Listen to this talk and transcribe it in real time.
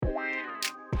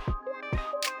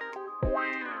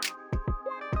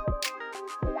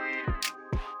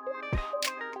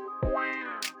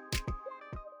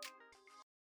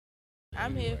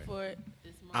I'm here for it.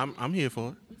 I'm here for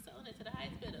it. We selling it to the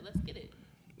highest bidder. Let's get it.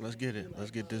 Let's get it.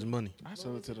 Let's get this money. I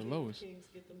sell it to the lowest.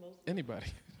 Anybody.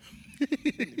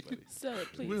 Sell it,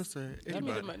 please. We'll say Give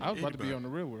me the anybody. money. I was about to be on the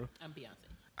real world. I'm Beyonce.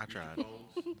 I tried.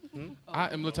 I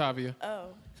am Latavia. Oh.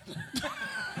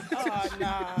 Oh,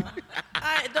 nah.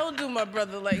 Don't do my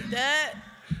brother like that.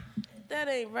 That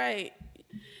ain't right.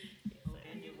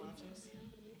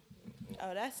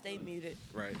 Oh, that stay muted.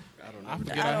 Right. I don't know. I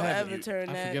forget I I don't have ever it. turn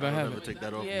I that. forget I have Never it. take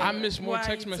that off. Yeah. I miss more Why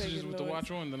text you messages taking with the noise? watch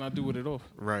on than I do with it off.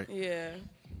 Right. Yeah.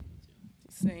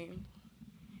 Same.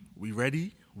 We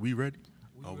ready? We ready?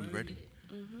 Are we ready?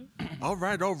 All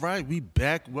right. We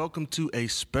back. Welcome to a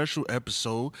special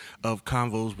episode of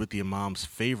Convos with Your Mom's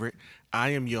Favorite. I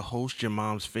am your host, your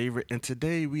mom's favorite, and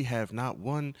today we have not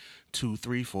 1, 2,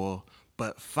 3, 4,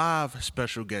 but 5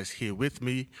 special guests here with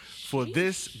me for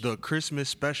this, the Christmas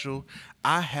special.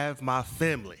 I have my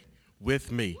family with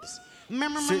me.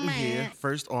 Sitting here,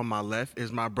 first on my left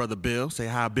is my brother Bill. Say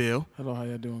hi, Bill. Hello, how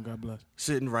y'all doing? God bless.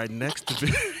 Sitting right next to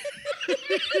Bill.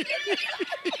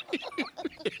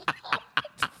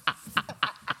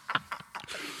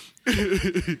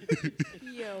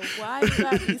 Yo, why you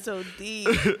gotta be so deep?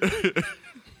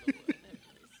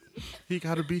 He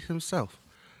got to be himself.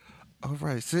 All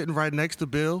right, sitting right next to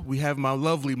Bill, we have my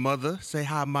lovely mother. Say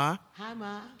hi, Ma. Hi,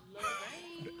 Ma.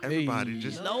 Everybody Hey.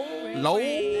 just Low low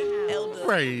Elder.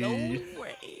 rain.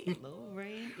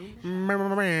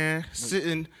 Low rain.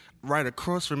 Sitting right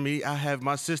across from me, I have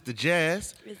my sister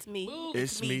Jazz. It's me.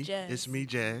 It's me. Jazz. It's me,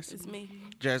 Jazz. It's me.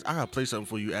 Jazz, I gotta play something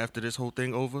for you after this whole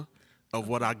thing over, of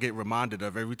what I get reminded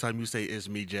of every time you say "It's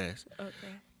me, Jazz." Okay.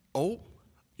 Oh,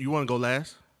 you want to go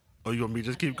last, or you want me to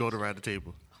just keep going around the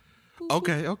table?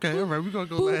 Okay, all right, we're gonna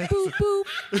go last. Boop, boop.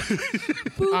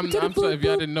 Boop I'm to the sorry boop, if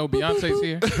y'all boop. didn't know Beyonce's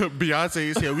here. Beyonce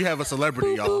is here. We have a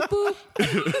celebrity, y'all. Boop,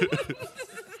 boop.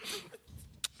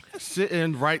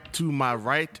 Sitting right to my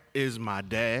right is my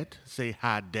dad. Say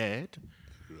hi, Dad.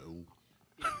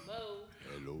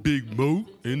 Big Mo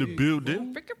in the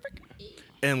building.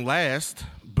 And last,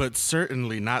 but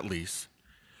certainly not least,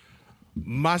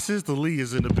 my sister Lee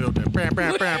is in the building. Bah,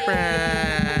 bah, bah,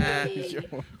 bah.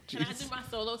 Can I do my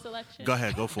solo selection? Go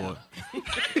ahead, go for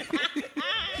it.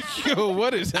 Yo,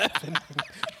 what is happening?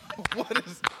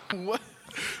 What?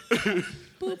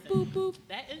 Boop, boop, boop.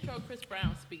 That intro, Chris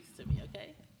Brown speaks to me,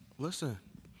 okay? Listen,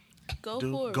 Go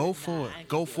dude, for it. go for it. I ain't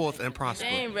Go gonna do forth that. and prosper. They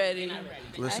ain't ready.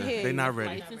 Listen, I hear they you. not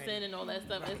ready. Licensing and all that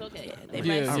stuff, it's okay. They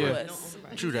Yeah, might sue yeah. us.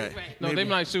 True that. Right. No, they Maybe.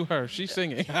 might sue her. She's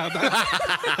singing.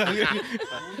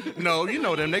 No, you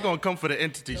know them. They gonna come for the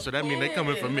entity, so that means they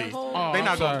coming for me. Oh, They I'm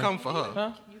not gonna sorry. come for her.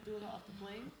 Huh? You do it off the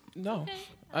plane? No,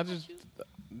 I just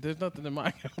there's nothing in my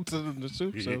account to them to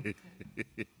sue. So,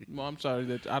 well, I'm sorry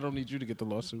that I don't need you to get the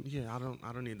lawsuit. Yeah, I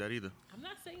don't need that either. I'm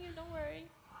not singing, don't worry.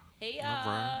 Hey,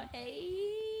 Alright.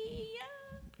 hey,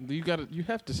 You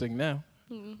have to sing now.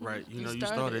 Right, you know you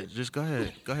started. started. Just go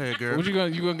ahead, girl. What you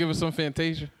gonna give us some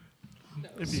Fantasia?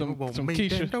 If you some want me,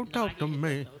 Keisha. then don't talk to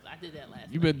me. I did that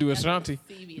last You better do That's Ashanti. what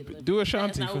Stevie is living. Do That's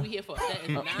Ashanti not for- what we here for. That is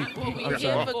not what we We're here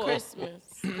here for. for Christmas.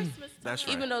 Christmas That's time.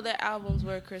 right. Even though their albums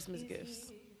were Christmas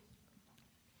gifts.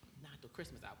 Not the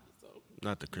Christmas album, so.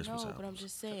 Not the Christmas No, album. but I'm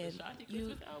just saying. Ashanti You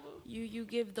Christmas album? you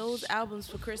give those albums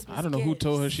for Christmas. I don't know who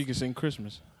told her gifts. she could sing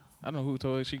Christmas. I don't know who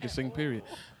told her she could sing. Period.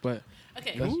 But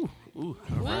Okay. That's- Ooh,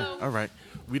 all right.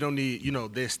 We don't need,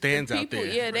 there's stands out People, there.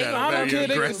 yeah, they that gonna- are I don't very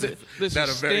care. aggressive. Listen, that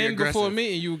are very stand before aggressive.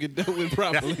 me and you will get dealt with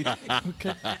properly.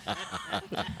 Okay.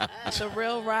 The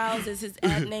Real Rouse is his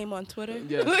ad name on Twitter.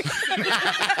 Yes.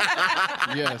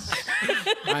 Yes.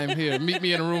 I am here. Meet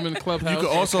me in a room in the clubhouse.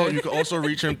 You could also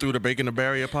reach him through the Bacon the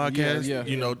Barrier podcast. Yeah.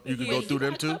 You know, you can go Wait, through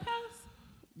them too. Clubhouse?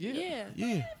 Yeah. Yeah.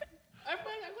 Yeah.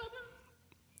 Everybody got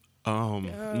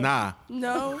Clubhouse? Nah.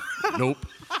 No. Nope.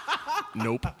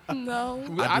 Nope. No. I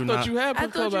do thought not. you had I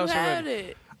put thought you clubhouse had already.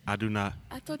 it. I do not.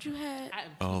 I thought you had. I am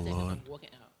Oh, too sick. Lord. I'm walking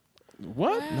out.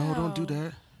 What? No, don't do Wow.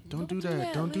 that. Don't do do that.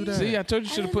 that, Don't do Lee. that. See, I told you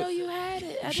I should have didn't put. know you had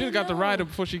it. You should have got the rider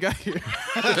before she got here.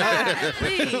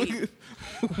 Please.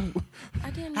 I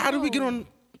didn't know. How did we get on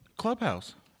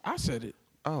Clubhouse? I said it.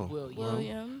 Oh,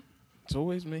 William? It's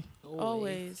always me.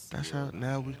 Always. that's how.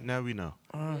 Now we know.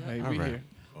 Hey, All we right. here.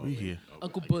 We here.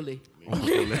 Uncle Bully.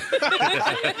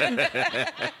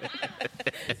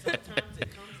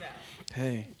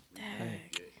 Hey.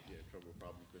 Trouble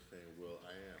probably just saying, well,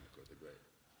 I am, because they're great.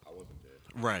 I wasn't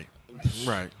there. Right.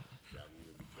 Right.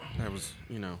 That was,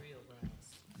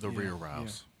 the real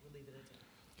Rouse.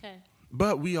 Okay.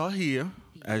 But we are here.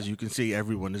 As you can see,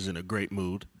 everyone is in a great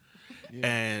mood.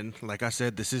 And like I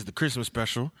said, this is the Christmas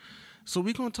special. So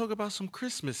we're going to talk about some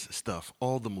Christmas stuff.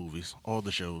 All the movies, all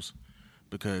the shows.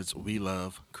 Because we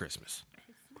love Christmas.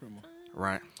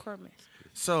 Right? Christmas.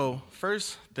 So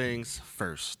first things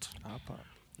first. I'll pop.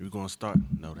 We're gonna start.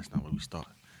 No, that's not where we start.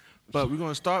 But we're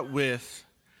gonna start with.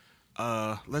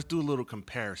 Let's do a little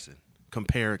comparison.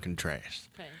 Compare and contrast.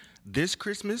 Okay. This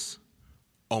Christmas,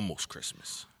 almost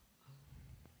Christmas.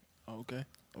 Okay.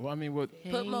 Well, I mean, what?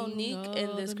 Put Monique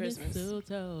in this Christmas.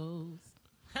 Mistletoes.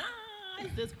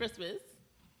 It's this Christmas.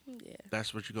 Yeah.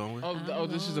 That's what you're going with. Oh,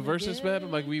 this is a versus battle.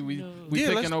 Like we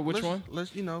Yeah, picking out which let's, one?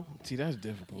 Let's See, that's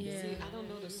difficult. Yeah. See, I don't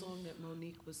know the song that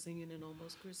Monique was singing in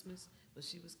Almost Christmas, but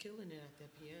she was killing it at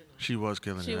that piano. She was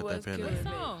killing She it at was that piano. killing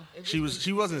What song?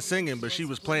 She wasn't singing, but she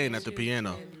was playing at the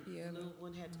piano And the little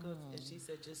one had to go, and she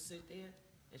said, just sit there.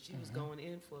 And she was going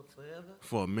in for forever.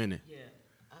 for a minute. Yeah,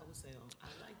 I would say, I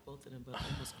like both of them, but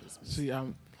Almost Christmas. See, I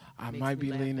Makes might me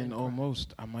be laugh leaning and cry.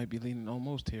 almost. I might be leaning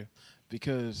almost here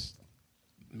because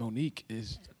Monique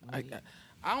is. I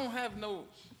don't have no.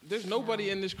 There's nobody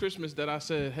in this Christmas that I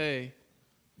said, hey.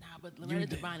 Nah, but Loretta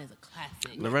Devine is a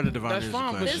classic. Loretta Devine That's is fine,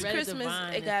 a but classic. This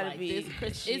Christmas, it gotta be.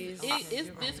 It's she's-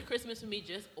 this Christmas for me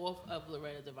just off of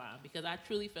Loretta Devine because I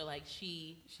truly feel like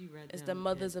she She read It's down the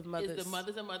mothers of is mothers. the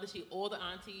mothers and mothers. She's all the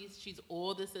aunties. She's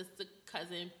all the sister,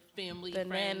 cousin, family, The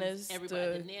friends, nanas,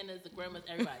 everybody, the nanas, the grandmas,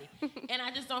 everybody. And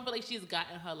I just don't feel like she's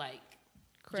gotten her like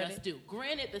Credit. just due.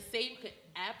 Granted, the same could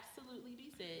absolutely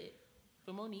be said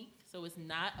for Monique, so it's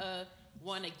not a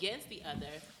one against the other.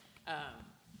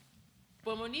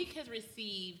 But Monique has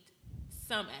received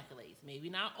some accolades, maybe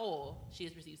not all. She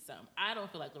has received some. I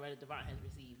don't feel like Loretta Devine has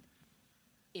received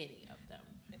any of them.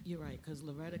 You're right, because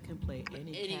Loretta can play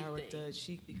any Anything. character.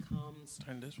 She becomes,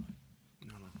 Turn this way.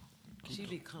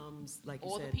 like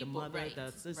All you the said, the people, mother, right,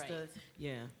 the sister. right.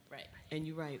 Yeah. Right. And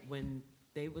you're right, when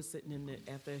they were sitting in the,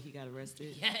 after he got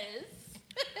arrested, Yes.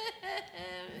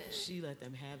 she let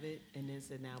them have it and then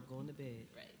said, now I'm going to bed.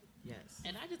 Right. Yes.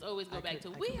 And I just always go I back could- to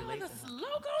I we could are relate the to her. slow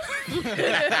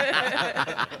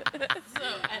So,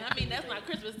 and I mean that's not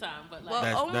Christmas time, but like Well,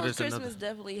 That almost is another- Christmas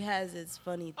definitely has its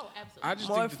funny, oh, absolutely. I just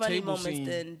more think the funny table moments scene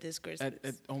than this Christmas.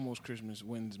 at almost Christmas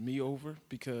wins me over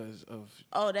because of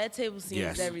Oh, that table scene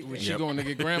Yes. is everything. when she Yep. going to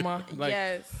get grandma. Like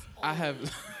yes, I have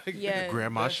yes.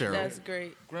 Grandma Cheryl. That's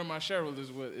great. Grandma Cheryl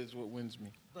is what wins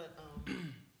me. But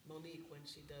Monique, when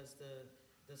she does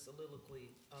the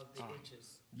soliloquy of the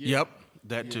itches. Yep,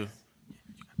 that too.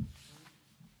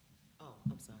 Oh,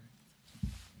 I'm sorry.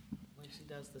 When she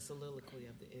does the soliloquy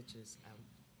of the itches, I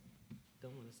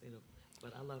don't want to say it,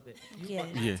 but I love it. You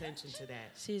brought my Yeah. attention to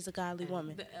that. She's a godly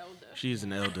woman. the elder. She is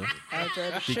an elder. Elder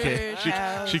of the She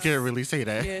church, she can't really say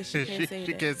that. Yeah, she can't say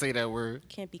she that. can't say that word.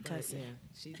 Can't be But cussing. yeah,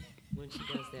 she when she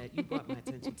does that, you brought my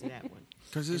attention to that one.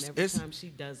 'Cause And it's- every it's- time she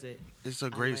does it, It's a I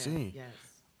great laugh. scene. Yes.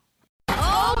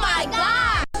 Oh my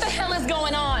God! What the hell is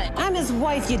going on? I'm his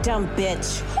wife, you dumb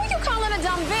bitch. Who you calling a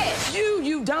dumb bitch?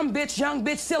 You dumb bitch, young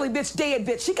bitch, silly bitch, dead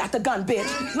bitch. She got the gun,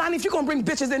 bitch. Lonnie, if you're gonna bring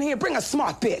bitches in here, bring a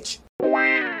smart bitch.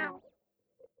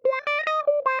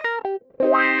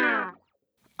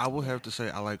 I will have to say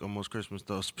I like Almost Christmas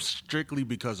though, strictly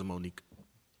because of Monique.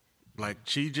 Like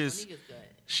she just, Monique is good.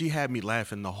 she had me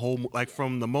laughing the whole, like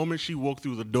from the moment she walked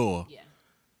through the door. Yeah.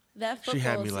 That She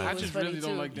had football me scene laughing. I was just funny really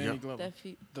don't too. like Danny Yep. Glover. That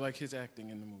fe- Like his acting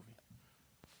in the movie.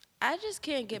 I just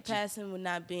can't get past him with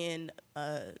not being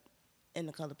in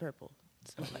the color purple.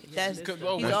 So like that's Mr.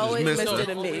 Oh, he's That's always just Mr. Mr.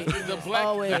 to me. The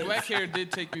Always. black hair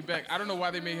did take me back. I don't know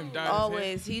why they made him dye his hair.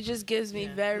 Always. He just gives me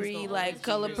Yeah, very he's like always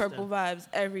color Mr. purple vibes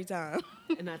every time.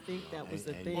 And I think that was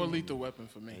the And- thing. Or Lethal Weapon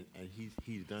for me. And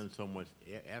he's done so much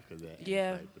after that. It's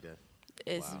Yeah. like, but that's,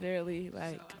 It's wow. really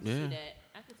like I can Yeah. see that.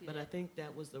 I can see But I that. think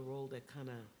that was the role that kind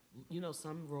of,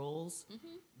 some roles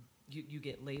you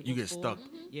get labeled You get for. stuck.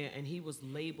 Yeah, and he was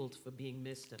labeled for being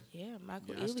Mr. yeah,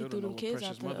 Michael Yeah, I Ealy still threw don't know them what kids Precious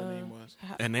out the mother name was.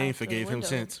 And they ain't forgave him window.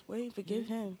 since. We ain't forgive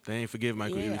him. They ain't forgive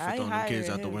Michael Yeah, Ealy for I ain't throwing them kids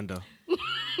out hiring the him. window.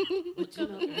 But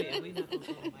we're not gonna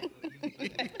call Michael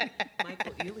Ealy.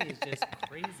 Michael Ealy is just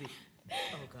crazy.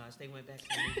 Oh gosh, they went back to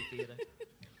the movie theater.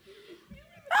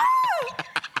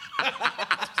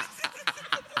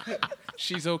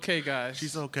 She's okay, guys.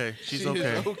 She's okay. She's She is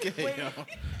okay. okay, y'all.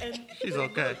 And She's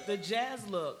okay. the jazz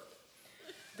look.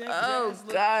 That Oh, jazz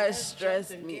look, gosh, jazz stressed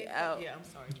jumped and me gave her- out. Yeah, I'm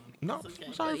sorry, Mom. No,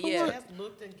 I'm sorry for Yeah. what? Jazz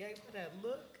looked and gave her that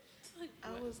look.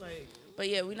 I was like, But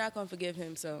yeah, we're not gonna forgive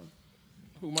him. So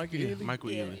Who, Michael Yeah, Ealy?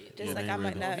 Michael Yeah, Ealy. just Yeah, like they I ain't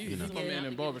might really- not- you He's know. my man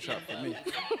in barbershop for me.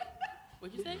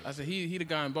 What'd you say? I said he the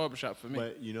guy in barbershop for me.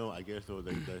 But I guess though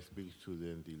that speaks to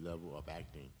then the level of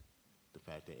acting, the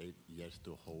fact that it yet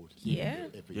still holds. Yeah.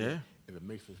 If it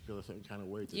makes us feel a certain kind of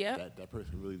way, Yeah. that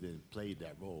person really then played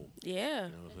that role. yeah,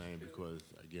 You know what I'm saying? Because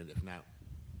again, if not,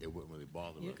 it wouldn't really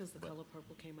bother Yeah, us. because The but Color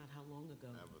Purple came out how long ago?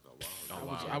 that was a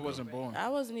while ago. I wasn't born. I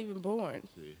wasn't even born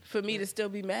for me to still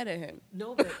be mad at him.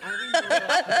 No, but I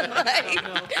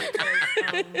remember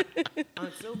because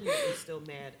Aunt Sylvia is still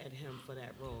mad at him for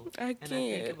that role. I And I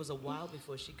think can't. it was a while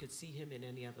before she could see him in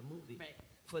any other movie Right.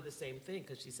 for the same thing,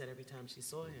 because she said every time she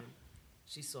saw him,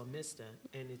 she saw Mister,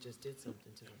 and it just did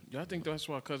something to her. Y'all think that's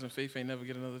why Cousin Faith ain't never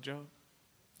get another job?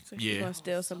 So she Yeah. gonna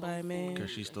steal somebody, man. Because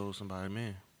she stole somebody,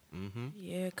 man. Mm-hmm.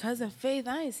 Yeah, cousin Faith,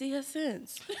 I ain't see her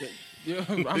since. Yeah,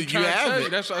 I'm trying You to tell have you. it.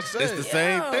 That's what I said. It's the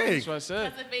same Yo. thing. That's what I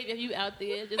said. Cousin Faith, if you out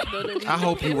there, just know that we I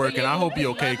hope you working. I hope you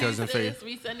we okay, love you, Cousin sis. Faith.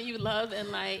 We sending you love and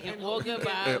light and all good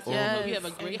vibes. all Yes. good- You have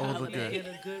a great all the holiday. Get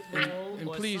a good role And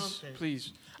or please, something.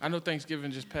 please, I know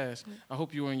Thanksgiving just passed. I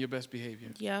hope you were in your best behavior.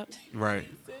 Yep. Right.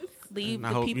 Leave And I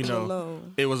the hope, people you know,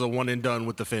 alone. it was a one and done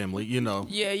with the family, you know.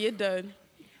 Yeah, you're done.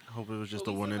 I hope it was just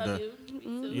But a we one still and love done. you. We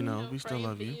still, You know, we still praying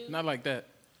love for you. Not like that,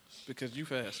 because you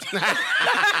fast.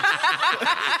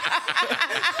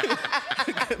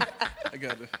 I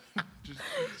got it.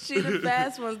 She the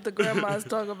fast ones the grandmas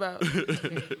talk about.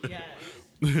 Yes.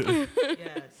 Yes.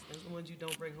 Those the ones you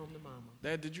don't bring home to mama.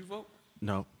 Dad, did you vote?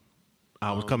 No.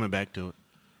 I was coming back to it.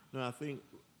 No, I think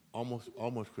almost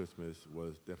Christmas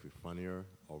was definitely funnier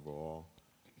overall.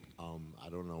 I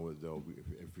don't know though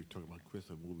if we're talking about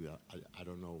Christmas movie. I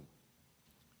don't know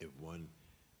if one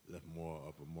left more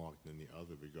of a mark than the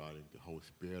other regarding the whole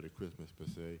spirit of Christmas per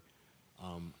se.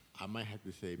 I might have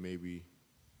to say maybe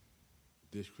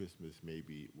this Christmas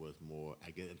maybe was more,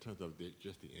 I guess, in terms of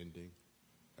just the ending,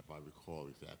 if I recall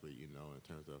exactly, you know, in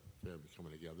terms of family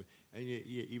coming together. And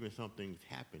yeah, even some things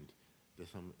happened. There's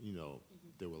some, you know,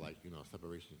 there were like, you know,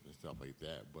 separations and stuff like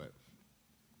that. But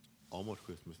almost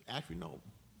Christmas, actually, no,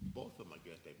 both of them, I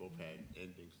guess, they both had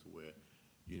endings to where,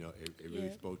 you know, it really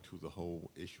Yeah. spoke to the whole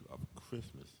issue of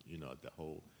Christmas, you know, the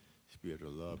whole spirit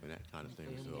of love and that kind of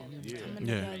thing. So, yeah, Coming Yeah.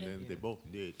 together. and then they both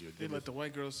did. You know, They there let was the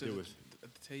white girl sit there was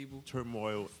at the table.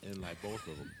 turmoil in like both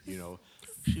of them, you know.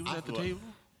 She was I at the thought- table?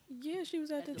 Yeah, she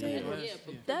was at the Yeah, table. yeah,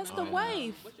 but That's the no,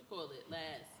 wife. What you call it?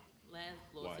 Last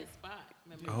lost his spot.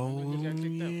 Remember? Oh, Remember got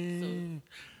kicked out. yeah.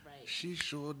 Right. She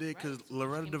sure did, because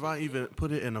Loretta Devine even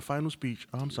put it in a final speech.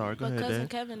 Oh, I'm sorry. Go But ahead, cousin Dad.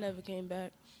 Kevin never came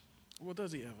back. Well,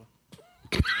 does he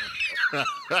ever?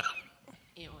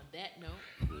 And on that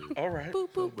note, All right. Boop,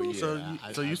 boop, But boop.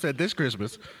 yeah, So you said this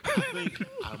Christmas. I think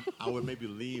I would maybe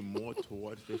lean more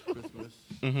towards this Christmas.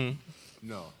 Mm-hmm.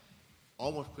 No,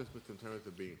 almost Christmas in terms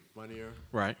of being funnier,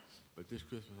 Right. but this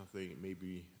Christmas I think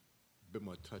maybe a bit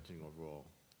more touching overall.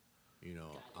 You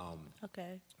know,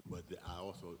 Okay. but I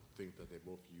also think that they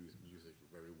both use music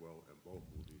very well in both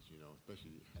movies. You know,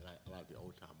 especially a lot of the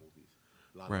old time movies,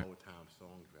 a lot Right. of old time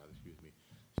songs, rather. Excuse me,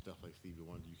 stuff like Stevie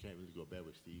Wonder. You can't really go bad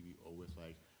with Stevie or with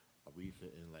like Aretha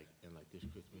and like this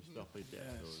Christmas stuff like that.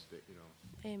 So Yes. that, you know,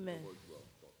 Amen. it works well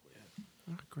both ways.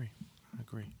 I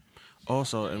agree.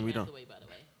 Also, and we don't. Hathaway, by the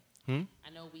way. I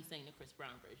know we sang the Chris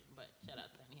Brown version, but shout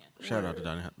out to Donny Hathaway. Shout out to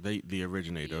Donny, the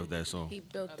originator of that song. He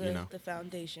built You know. the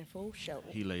foundation for show.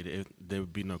 He laid it. There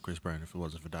would be no Chris Brown if it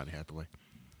wasn't for Donny Hathaway.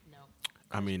 No.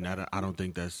 I mean, I don't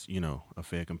think that's, you know, a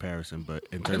fair comparison, but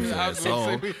in terms of I that was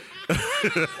gonna song,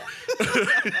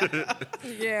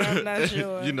 say, Yeah, I'm not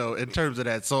sure. you know, in terms of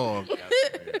that song,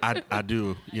 I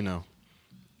do, you know,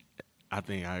 I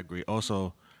think I agree.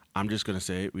 Also, I'm just going to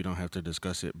say it. We don't have to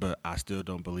discuss it, but I still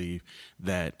don't believe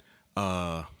that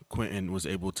Quentin was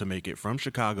able to make it from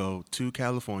Chicago to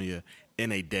California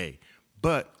in a day.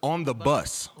 But on the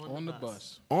bus. on the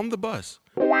bus. On the bus.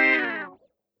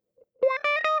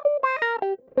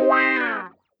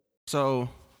 So,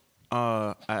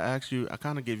 I asked you, I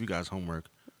kind of gave you guys homework.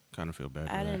 Kind of feel bad.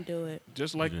 I for that. didn't do it.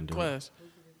 Just like didn't do it. class.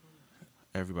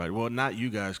 Everybody. Well, not you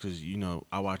guys, because, you know,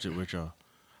 I watch it with y'all.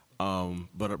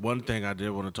 But one thing I did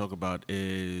want to talk about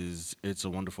is It's a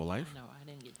Wonderful Life. No, I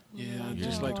didn't get that. Yeah, You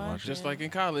just didn't like watch just it. like in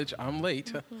college, I'm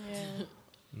late. Yeah.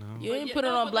 No. You didn't Yeah, put it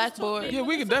no, on but let's talk- Blackboard. Yeah,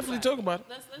 we can definitely talk about it.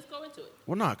 Let's go into it.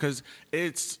 Well, not because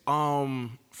it's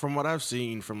from what I've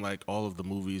seen from like all of the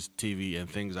movies, TV, and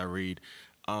things I read.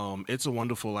 It's a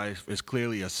Wonderful Life is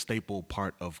clearly a staple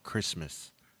part of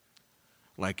Christmas.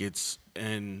 Like it's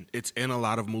in a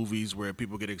lot of movies where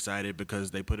people get excited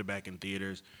because they put it back in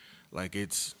theaters. Like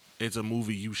it's a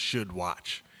movie you should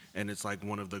watch, and it's like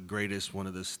one of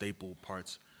the staple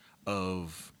parts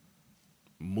of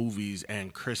movies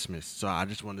and Christmas. So I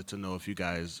just wanted to know if you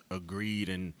guys agreed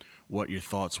and what your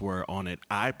thoughts were on it.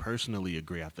 I personally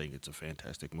agree. I think it's a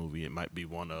fantastic movie. It might be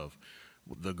one of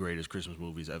the greatest Christmas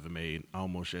movies ever made. I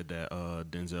almost shed that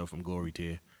Denzel from Glory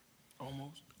tear.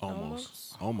 Almost.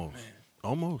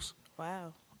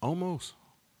 Wow.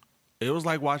 It was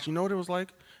like watching, you know what it was like?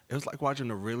 It was like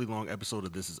watching a really long episode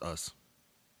of This Is Us.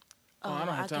 Oh, I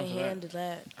don't have time can't for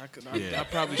that. handle that. I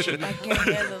probably shouldn't. I can't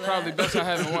handle that. Probably best I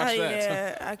haven't watched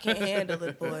that. Yeah, I can't handle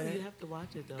it, You boy. have to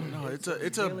watch it though. No,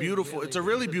 it's a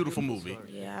really beautiful movie.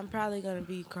 Yeah, I'm probably gonna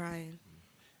be crying.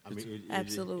 I mean,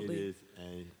 Absolutely. it is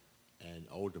an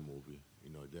older movie,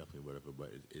 you know, definitely whatever,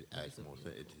 but it adds more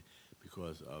sense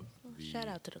because of the Shout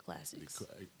out to the classics.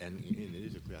 and it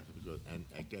is a classic because and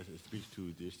I guess it speaks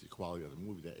to just the quality of the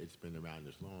movie that it's been around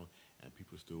this long and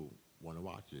people still want to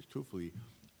watch it. Truthfully,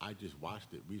 I just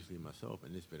watched it recently myself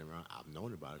and it's been around. I've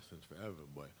known about it since forever,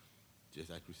 but just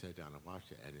actually sat down and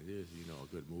watched it, and it is, you know, a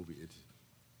good movie. It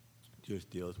just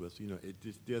deals with, you know, it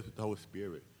just deals with the whole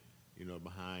spirit, you know,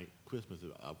 behind Christmas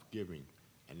of giving,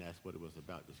 and that's what it was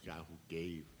about. This guy who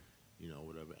gave, you know,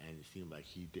 whatever, and it seemed like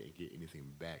he didn't get anything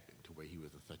back to where he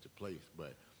was in such a place,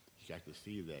 but he got to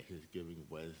see that his giving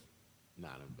was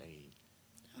not in vain.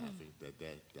 I think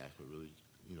that's what really,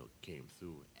 you know, came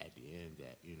through at the end.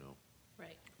 That, you know,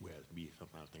 Right. whereas me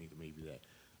sometimes think that maybe that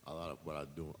a lot of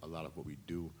what we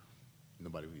do,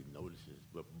 nobody really notices,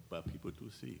 but people do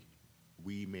see.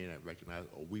 We may not recognize,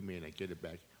 or we may not get it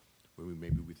back when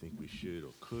we think we should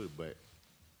or could, but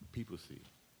people see.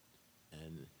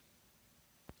 And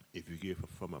if you give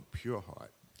from a pure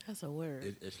heart, That's a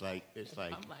word. it's like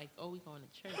I'm like, oh, we going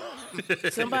to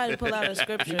church. Somebody pull out a You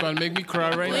scripture. about to make me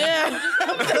cry right now?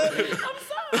 Yeah.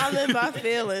 I'm in my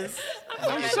feelings.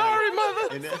 I'm sorry,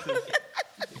 mother. in essence,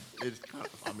 it's kind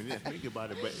of, I mean, yeah, think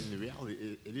about it, but in the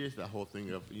reality, it is the whole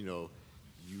thing of, you know,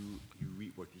 you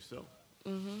reap what you sow.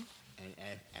 Mm-hmm. And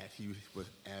as he was,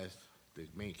 as the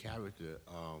main character,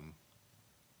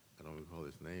 I don't recall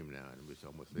his name now, and it's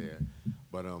almost there.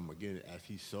 But again, as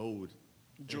he sowed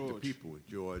into people,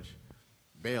 George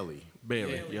Bailey.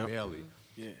 Yep. Bailey.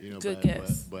 Yeah. You know, Good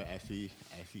guess. but as he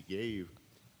gave,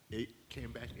 it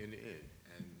came back in the end,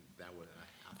 and that was,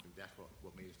 I think that's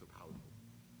what made it so powerful.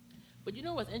 But you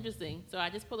know what's interesting? So I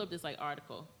just pulled up this like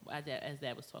article as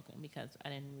Dad was talking because I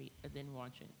didn't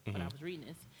watch it, but I was reading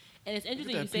this, and it's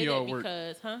interesting you that say PR that work.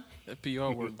 because, That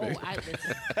PR work, baby. I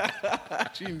listen.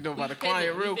 She didn't know about the We figured-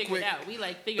 client real we figured quick. it out. We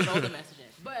like figured all the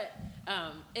messages. But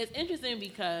it's interesting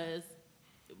because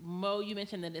Mo, you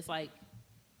mentioned that it's like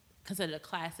considered a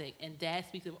classic, and Dad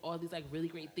speaks of all these like really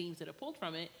great themes that are pulled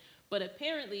from it. But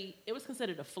apparently, it was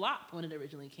considered a flop when it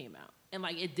originally came out, and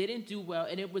like it didn't do well,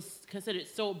 and it was considered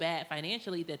so bad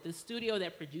financially that the studio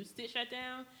that produced it shut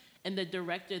down, and the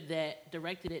director that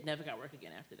directed it never got work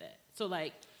again after that. So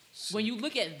like, when you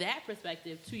look at that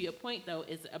perspective, to your point though,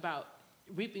 it's about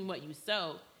reaping what you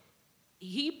sow.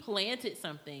 He planted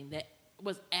something that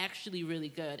was actually really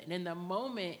good, and in the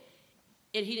moment,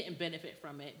 he didn't benefit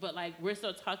from it. But like, we're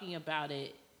still talking about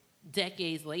it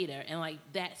decades later, and like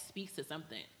that speaks to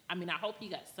something. I mean, I hope he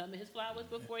got some of his flowers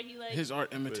before he like. His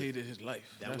art imitated his life.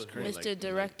 That That's was crazy. like, Mr.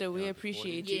 Director, we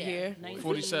appreciate you here.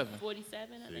 47.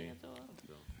 47, I think that's all.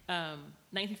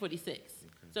 1946.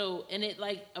 So, and it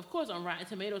like, of course, on Rotten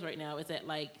Tomatoes right now, it's at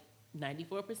like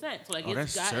 94%. So like, Oh,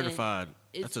 it's that's certified.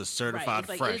 That's a certified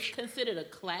right. fresh. It's considered a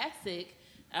classic.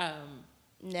 But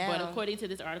Now, according to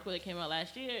this article that came out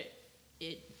last year,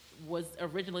 it was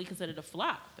originally considered a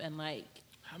flop, and like.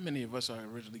 How many of us are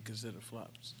originally considered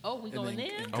flops? Oh, we And going then-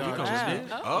 there? and Oh, we God going just- there?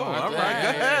 Oh. Oh, all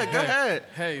right. Go ahead.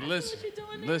 Hey, what listen. you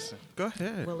doing there? Listen. Go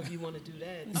ahead. Well, if you want to do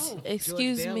that,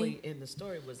 excuse George me. Bailey in the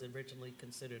story was originally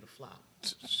considered a flop.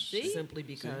 See? Simply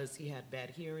because he had bad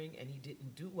hearing and he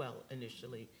didn't do well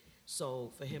initially.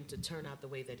 So for him to turn out the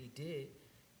way that he did,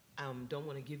 don't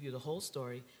want to give you the whole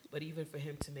story, but even for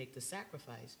him to make the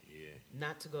sacrifice,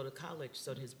 not to go to college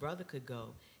so that his brother could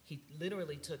go, he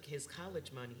literally took his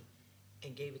college money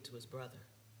and gave it to his brother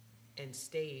and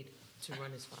stayed to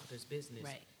run his father's business.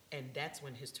 Right. And that's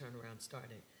when his turnaround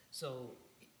started. So,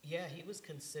 yeah, he was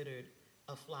considered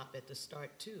a flop at the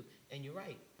start, too. And you're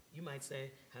right. You might say,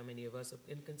 how many of us have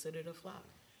been considered a flop?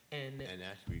 And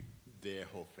actually, their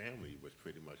whole family was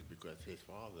pretty much, because his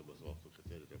father was also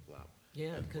considered a flop.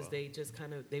 yeah, as because well. they just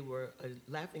they were a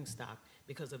laughing stock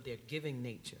because of their giving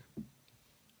nature.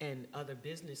 And other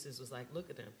businesses was like, look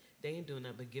at them. They ain't doing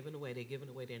nothing but giving away. They're giving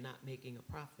away. They're not making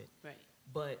a profit. Right.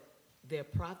 But their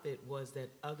profit was that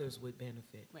others would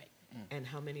benefit. Right. And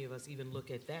how many of us even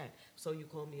look at that? So you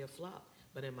call me a flop,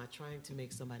 but am I trying to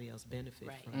make somebody else benefit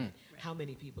Right. from it? Right. How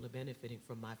many people are benefiting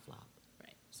from my flop?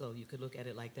 Right. So you could look at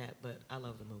it like that, but I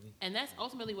love the movie. And that's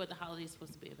ultimately what the holiday is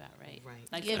supposed to be about, right? Right.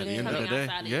 Like At the end of coming the day,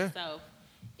 outside yeah. of yourself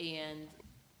and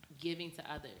giving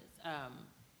to others.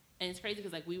 And it's crazy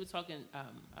because like we were talking,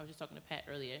 I was just talking to Pat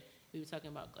earlier. We were talking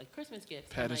about like Christmas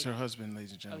gifts. Pat and, is like, her husband,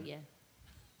 ladies and Oh gentlemen.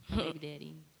 yeah, my baby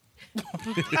daddy.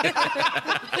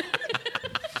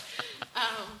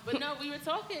 But no, we were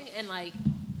talking and like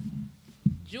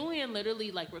Julian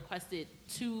literally like requested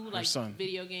 2 like son.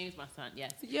 video games. My son,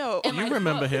 yes. Yo, And You my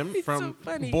remember books. him He's from so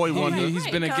funny. Boy He- Wonder. he's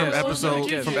been a Right, guest. episode- from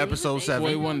Julian. episode 7. Boy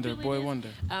Julian Wonder, is. Boy Wonder.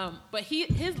 But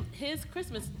his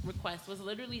Christmas request was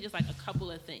literally just like a couple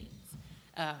of things.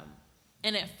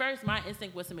 And at first, my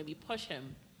instinct was to maybe push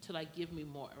him to like give me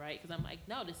more, right? Because I'm like,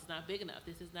 no, this is not big enough.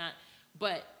 This is not.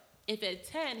 But if at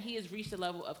 10 he has reached a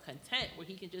level of content where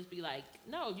he can just be like,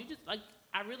 no, you just like,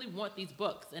 I really want these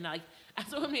books. And like, I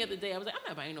told him the other day, I was like, I'm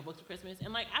not buying no books for Christmas.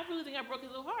 And like, I really think I broke his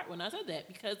little heart when I said that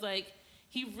because like,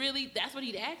 he really, that's what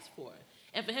he'd asked for.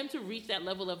 And for him to reach that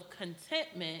level of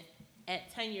contentment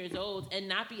at 10 years old and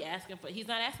not be asking for, he's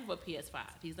not asking for a PS5.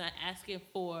 He's not asking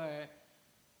for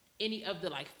any of the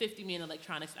like 50 million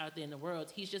electronics out there in the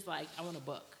world. He's just like, I want a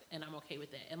book and I'm okay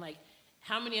with that. And like,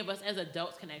 how many of us as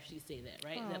adults can actually say that,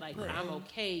 right? That like, I'm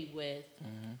okay with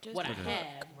what I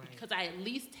have because I at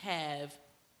least have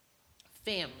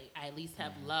family. I at least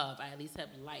have love. I at least have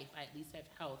life. I at least have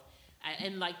health.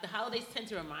 And like the holidays tend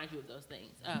to remind you of those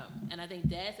things. And I think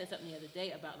Dad said something the other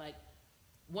day about like,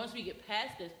 once we get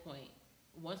past this point,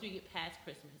 once we get past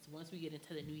Christmas, once we get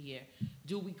into the new year,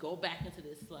 do we go back into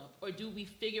this slump or do we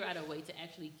figure out a way to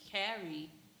actually carry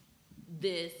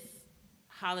this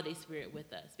holiday spirit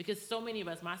with us? Because so many of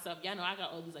us, myself, y'all know I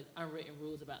got all these like unwritten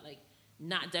rules about like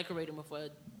not decorating before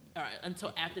or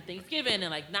until after Thanksgiving and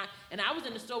like not, and I was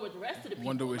in the store with the rest of the people.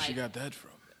 Wonder where like, she got that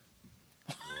from.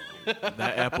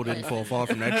 That apple didn't fall far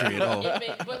from that tree at all.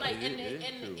 But like,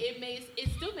 it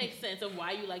still makes sense of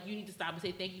why you need to stop and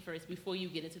say thank you first before you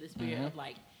get into the spirit of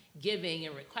like giving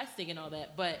and requesting and all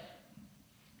that. But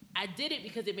I did it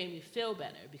because it made me feel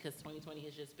better because 2020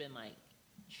 has just been like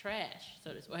trash,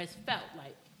 or has felt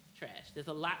like trash. There's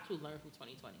a lot to learn from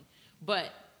 2020. But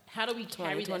how do we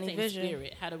carry that same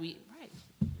spirit? How do we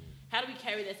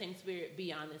carry that same spirit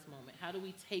beyond this moment? How do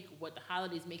we take what the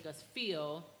holidays make us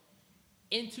feel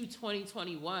into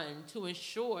 2021 to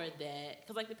ensure that,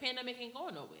 because like the pandemic ain't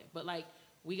going nowhere, but like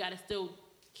we got to still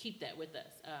keep that with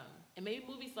us. And maybe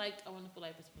movies like A Wonderful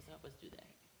Life is supposed to help us do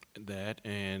that. That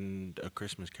and A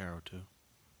Christmas Carol too.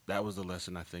 That was the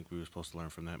lesson I think we were supposed to learn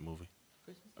from that movie.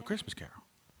 A Christmas Carol.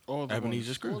 All the Ebenezer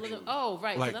ones. Scrooge. All of them. Oh,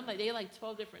 right. Like- Because I'm like, they like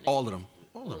 12 different All names. of them.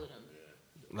 All of them.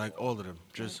 Like all of them.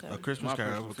 Just A Christmas My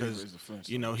Carol personal favorite because is the Flintstones.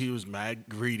 you know he was mad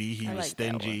greedy. He I was like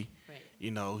that one. stingy. Right.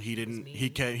 You know he didn't.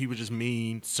 He was just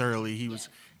mean, surly.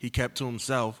 He kept to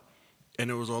himself,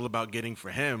 and it was all about getting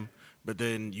for him. But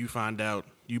then you find out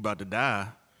you about to die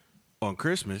on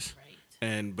Christmas, Right.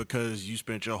 and because you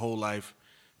spent your whole life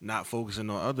not focusing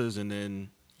on others, and then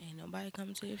Ain't nobody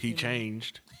coming to your he funeral.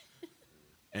 changed.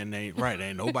 And ain't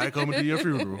nobody coming to your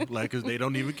funeral, like, cause they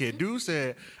don't even care. Dude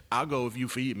said, "I'll go if you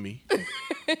feed me."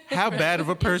 How bad of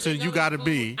a person you gotta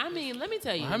be? I mean, let me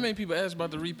tell you. How many people ask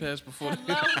about the repast before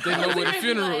Hello? they know where the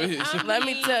funeral Like, is? Let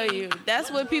me tell you, that's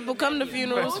what people come to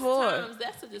funerals most for. times,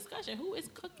 that's a discussion. Who is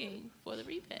cooking for the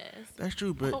repast? That's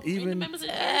true, but Oh, and the even members of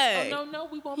the Hey, church? Oh, no,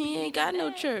 we won't be He ain't eating got no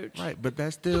that. church. right, but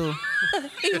that's still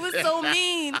He was so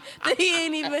mean that he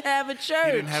ain't even have a church.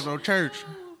 he didn't have no church.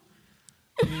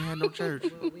 He didn't have no church.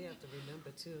 Well, we have to remember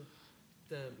too,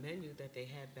 the menu that they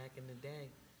had back in the day.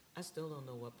 I still don't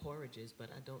know what porridge is, but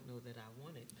I don't know that I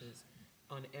want it because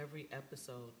on every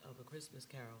episode of A Christmas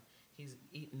Carol, he's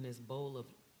eating this bowl of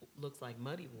looks like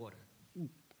muddy water.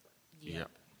 Yep.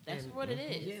 That's And- what it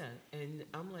is. Yeah, and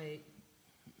I'm like,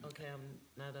 okay, I'm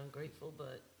not ungrateful,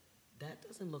 but that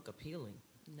doesn't look appealing.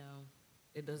 No.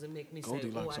 It doesn't make me say,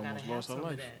 Goldilocks oh, I gotta almost have lost her some of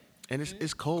life. that. And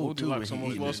it's cold too when Goldilocks he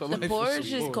almost eating lost her it. life. The for porridge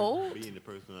some is porridge. cold. Being the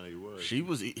personality was. She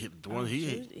was the one he She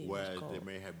ate. was eating Whereas cold. there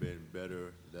may have been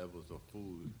better levels of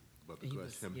food, but He because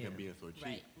was- him yeah. being so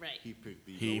cheap, Right. he picked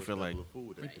the He lowest feel level like- of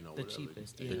food. Right. You know, The whatever.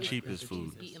 cheapest, Yeah. The yeah. cheapest The food.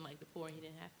 cheapest. Eating like the poor, he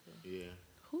didn't have to. Yeah.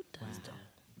 Who does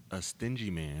that? A stingy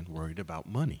man worried about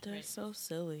money. They're so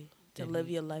silly to And live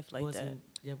he your life like that.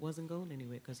 wasn't going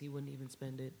anywhere because he wouldn't even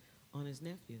spend it on his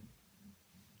nephew.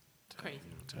 Crazy.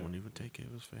 Won't even take care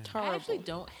of his family. I actually Horrible.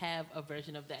 don't have a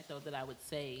version of that, though, that I would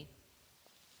say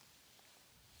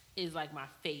is like my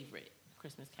favorite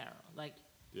Christmas Carol. Like,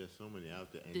 There's so many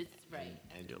out there, and, This- right.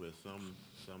 and there's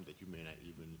some that you may not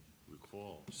even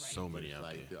recall. So many It's out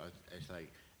like, there. It's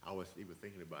like I was even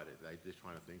thinking about it, like just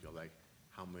trying to think of like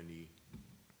how many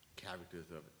characters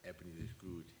of Ebenezer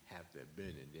Scrooge have there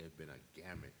been, and there's been a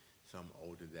gamut. Some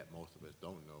older that most of us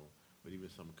don't know, but even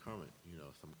some current,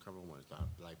 some current ones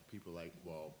like people like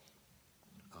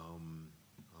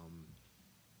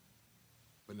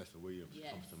Vanessa Williams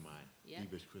Yes. comes to mind. Yep.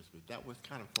 Eva's Christmas. That was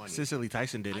kind of funny. Cicely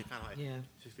Tyson did I it. kind of like Yeah.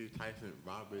 Cicely Tyson,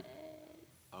 Robert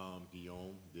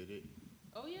Guillaume did it.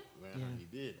 oh, yeah? Well, Yeah. he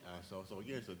did. So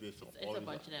there's It's all a these,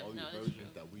 bunch of them. all these No, that's versions true.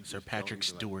 that we Sir just Patrick don't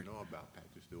even Stewart. know about.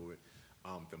 Patrick Stewart.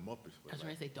 The Muppets. I was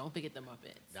trying to say, don't forget the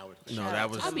Muppets. That was No, that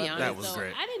was I'll be honest, that was though,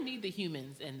 great. I didn't need the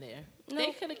humans in there. No.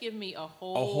 They could have given me a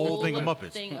whole thing of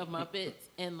Muppets.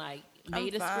 And like I'm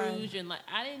made a fine. Scrooge and like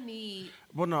I didn't need.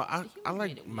 Well, no, I humans made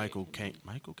like it Michael weird. Caine.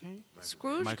 Michael Caine.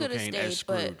 Scrooge Michael could have Caine as stayed,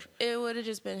 but Scrooge. it would have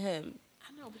just been him.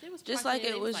 I know, but there was Just parts like in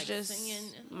there it they was like, just singing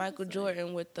and Michael like-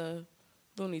 Jordan with the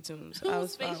Looney Tunes. Who's I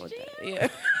was fine Space with that. Jam? Yeah,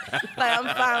 like I'm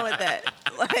fine with that.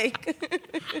 Like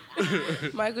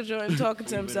Michael Jordan talking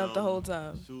to himself the whole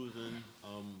time. Susan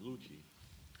Lucci.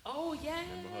 Oh yeah.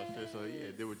 Remember her? So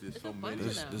yeah, there were just There's so a bunch many.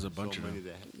 of them. There's a bunch so of many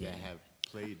them. that have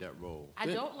played that role. I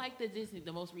don't like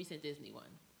the most recent Disney one.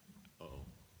 Uh-oh.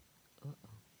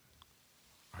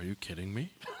 Are you kidding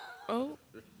me? Oh,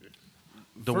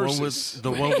 The one Versus. with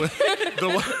the one with the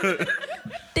one.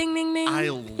 ding ding ding. I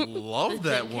love The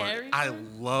that Jim one. Carrey I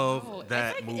one? love Oh,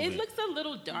 that it's like, movie. It looks a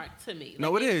little dark to me.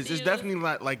 No, Like, it is. It's feels-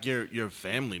 definitely like your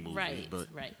family movie. Right, But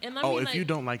right. And I oh, mean, if you like-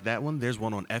 don't like that one, there's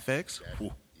one on FX.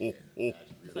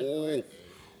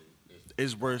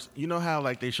 It's worse. You know how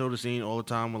like they show the scene all the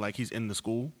time when like he's in the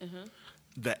school. Uh-huh.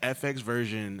 The FX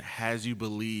version has you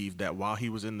believe that while he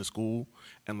was in the school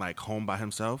and like home by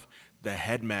himself, the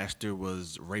headmaster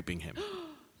was raping him.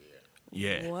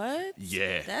 Yeah. What?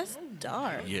 Yeah. That's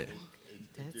dark. Yeah.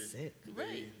 That's it.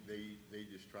 Right. They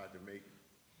just tried to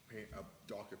paint a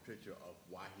darker picture of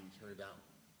why he turned out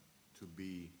to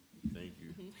be. Thank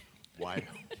you. Why?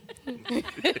 Oh,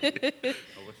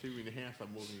 well, see, when the hands start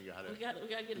moving, you gotta. We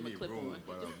gotta get him a need clip room, on.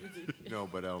 But, no,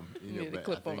 but you know, need a but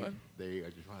clip I think on. they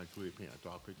are just trying to truly paint a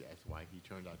dark picture as to why he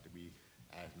turned out to be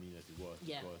as mean as he was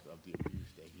Yeah. because of the abuse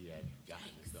that he had gotten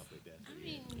and stuff like that. So, I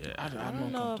mean, Yeah. I don't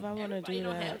know if I want to everybody do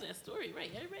don't that. have that story, right?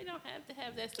 Everybody don't have to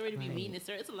have that story to be mean and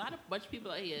surly. It's a lot of bunch of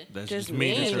people out here. That's Just just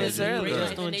mean mean and and surly. surly. Right,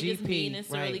 Just and on they just GP, mean and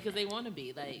surly right. because they want to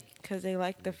be like. Because they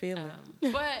like the feeling.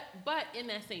 But in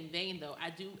that same vein, though, I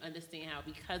do understand how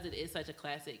because it is such a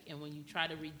classic, and when you try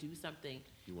to redo something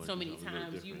You wanna so do many something a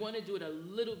little times, you different. want to do it a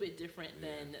little bit different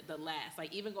than the last.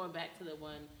 Like even going back to the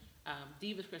one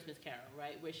Diva's Christmas Carol,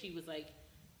 right, where she was like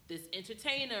this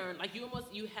entertainer. Like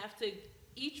you have to.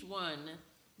 Each one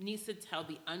needs to tell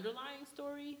the underlying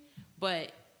story,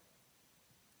 but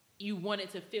you want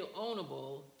it to feel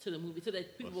ownable to the movie so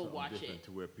that people will something watch different it.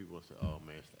 To where people say, "Oh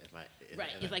man, it's like Right,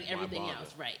 it's like why everything bother?"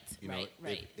 else. Right, You know,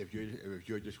 right. If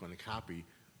you're just going to copy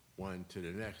one to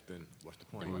the next, then what's the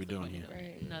point? What are we doing here?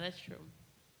 Right. No, that's true.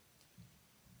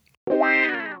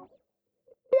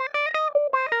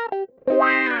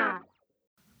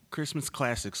 Christmas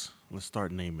classics. Let's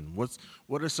start naming.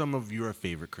 What are some of your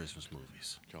favorite Christmas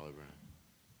movies? Charlie Brown.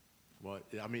 Well,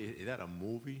 I mean, is that a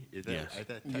movie? Is that, Yes. is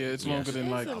that Yeah, it's Yes. longer than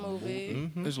It's like a movie.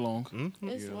 Mm-hmm. it's long.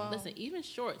 It's You know. long. Listen, even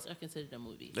shorts are considered a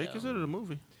movie. They so. consider it a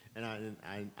movie. And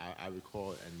I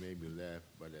recall, and made me laugh,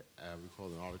 but I recall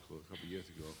an article a couple years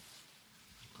ago,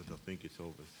 because I think it's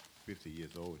over 50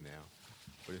 years old now,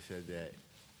 but it said that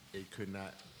it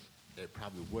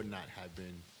probably would not have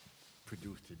been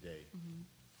produced today,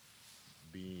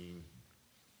 being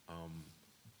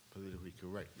politically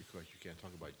correct, because you can't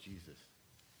talk about Jesus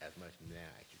as much now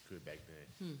as you could back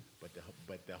then. But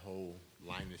the whole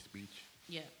line of speech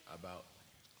Yeah. about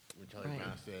when Charlie Right.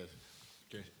 Brown says,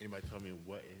 "Can anybody tell me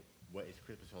what is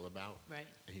Christmas all about?" Right.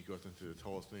 And he goes into this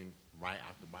whole thing right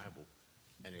out the Bible,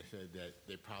 and they said that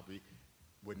they probably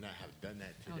would not have done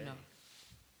that Oh, today. no.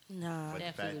 Nah. But the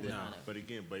Definitely fact would that, not have. but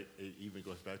again, but it even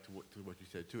goes back to what you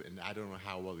said too, and I don't know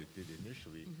how well it did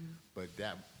initially, but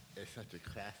that is such a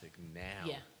classic now.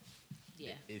 Yeah.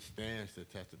 Yeah. It stands the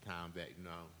test of time that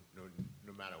no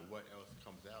matter what else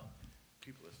comes out,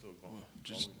 people are still going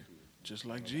Just- to it. Just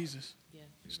like Jesus. Yeah.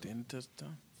 Stand the test of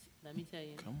time. Let me tell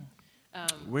you. Come on.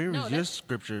 Where is no, your that's-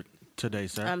 scripture today,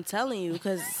 sir? I'm telling you,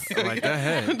 because Like, go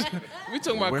ahead. We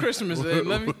talking about Where- Christmas. Let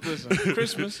me listen.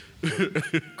 Christmas. Love me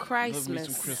some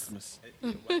Christmas. Christmas.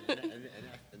 And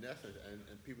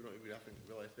people don't even often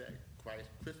realize that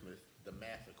Christmas, the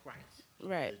Mass of Christ,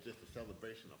 Right. it's just a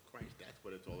celebration of Christ. That's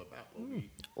what it's all about. When we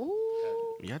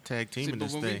Ooh. Y'all tag See, teaming but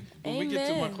this when thing. when we get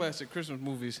to my Amen. classic Christmas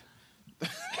movies,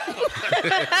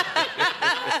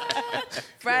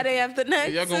 Friday after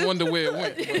next. y'all gonna wonder where it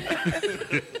went.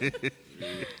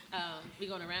 We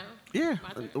going around? Yeah. My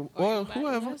turn? Or Well, anybody?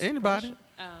 whoever, anybody.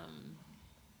 I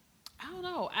don't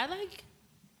know.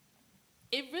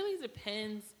 It really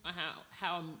depends on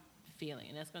how I'm feeling,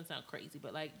 and that's gonna sound crazy,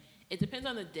 but like it depends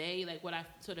on the day, like what I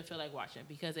sort of feel like watching.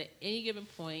 Because at any given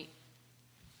point,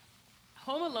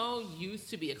 Home Alone used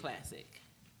to be a classic,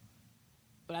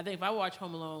 but I think if I watch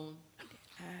Home Alone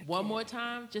one more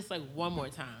time, just like one more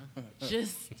time,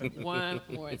 just one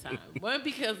more time. One,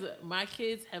 because my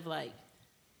kids have like,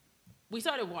 we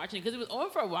started watching it because it was on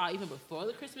for a while, even before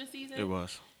the Christmas season. It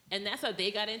was. And that's how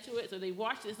they got into it. So they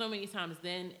watched it so many times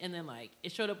then, and then like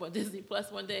it showed up on Disney Plus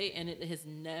one day, and it has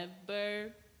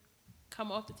never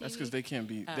come off the TV. That's because they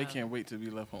can't wait to be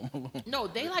left home alone. No,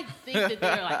 they like think that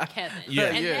they're like Kevin. Yeah.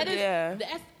 And Yeah.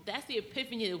 that is that's the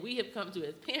epiphany that we have come to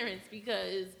as parents,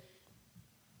 because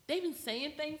they've been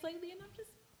saying things lately, and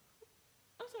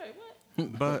I'm sorry,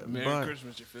 what? But Merry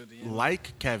Christmas, you feel the end.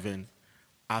 like Kevin,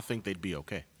 I think they'd be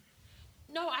okay.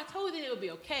 No, I told you it would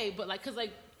be okay, but like, cause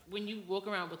like when you walk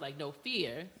around with like no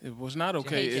fear, It was not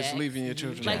okay. Hey, It's Jax. leaving your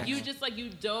children. like at you home. just like you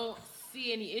don't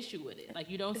see any issue with it. Like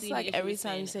you don't It's see like any issue every with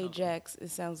time you staying say at home. Jax, it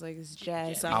sounds like it's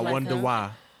jazz. I I like wonder her.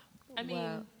 why. I mean,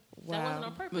 Wow. that wasn't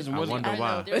on purpose. Listen, I wonder I know,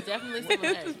 why. there was definitely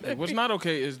similarities. What's not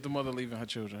okay is the mother leaving her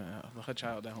child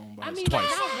at home by I mean, herself. like,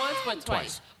 Twice. not once, but twice.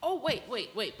 Twice. Oh,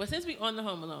 wait. But since we on the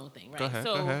Home Alone thing, right? Go ahead,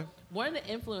 so go ahead. one of the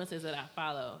influencers that I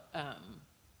follow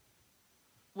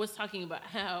was talking about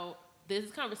how there's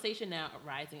this conversation now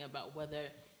arising about whether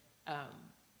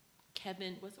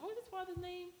Kevin what was his father's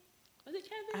name? Was it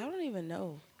Kevin? I don't even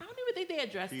know. I don't even think they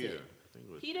addressed Peter. it. I think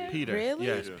it was Peter? Peter. Really?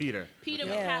 Yes, Peter. Peter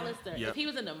Yeah. McAllister. Yep. If he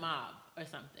was in the mob or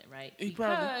something, right? He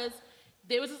probably- Because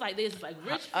there's this like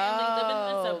rich family living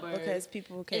in the suburbs. because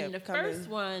people In can't the come first in.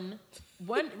 one,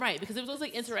 right? Because it was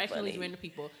like interaction with funny. these random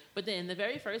people. But then the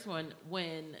very first one,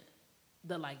 when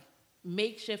the like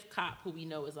makeshift cop who we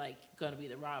know is like gonna be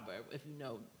the robber, if you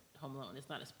know Home Alone, it's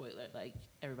not a spoiler. Like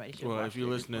everybody should. Well, watch if you're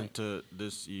it at this listening point. to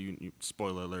this, you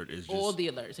spoiler alert is just All the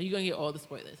alerts, so you're gonna get all the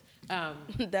spoilers. That's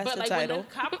but the like title. when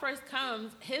the cop first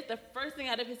comes, the first thing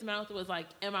out of his mouth was like,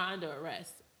 "Am I under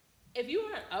arrest?" If you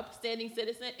are an upstanding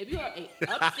citizen, if you are a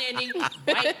upstanding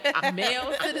white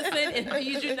male citizen in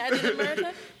these United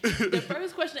America, the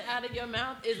first question out of your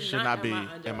mouth is Should not, not be,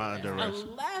 am I under arrest? arrest?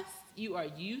 Unless you are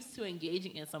used to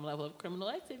engaging in some level of criminal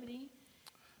activity,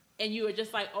 and you are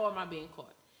just like, "Oh, am I being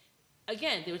caught?"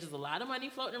 Again, there was just a lot of money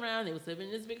floating around. They was living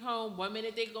in this big home. One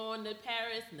minute they going to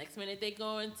Paris, next minute they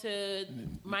going to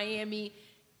Miami.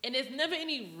 And there's never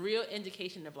any real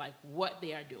indication of like what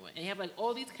they are doing. And you have like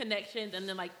all these connections, and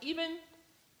then like even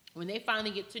when they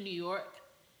finally get to New York,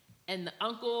 and the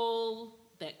uncle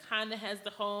that kind of has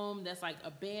the home that's like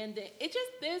abandoned,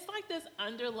 there's like this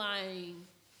underlying.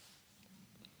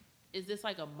 Is this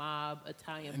like a mob,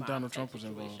 Italian And mob Donald type Trump was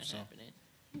situation involved, so. happening?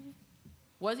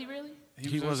 Was he really? He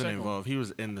was in the wasn't second involved. He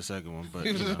was in the second one, but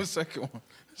He was you in know. the second one.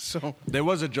 So There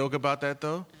was a joke about that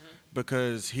though,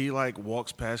 because he like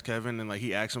walks past Kevin and like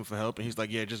he asks him for help, and he's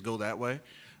like, "Yeah, just go that way."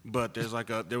 But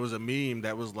there was a meme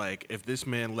that was like, if this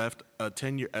man left a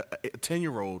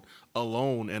 10-year-old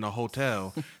alone in a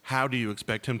hotel, how do you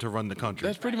expect him to run the country?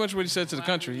 that's pretty much what he said to the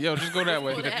country. Yo, just go that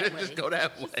way. Go that way. Just go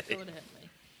that way. Just go that way.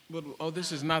 But,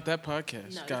 this is not that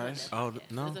podcast, No, guys. it's not Oh, that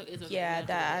podcast. no? It's a Yeah,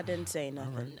 natural I didn't say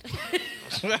nothing.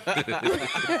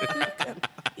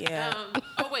 Yeah.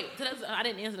 Oh wait, so I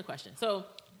didn't answer the question. So,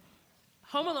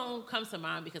 Home Alone comes to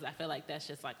mind because I feel like that's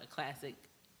just like a classic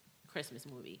Christmas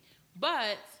movie.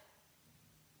 But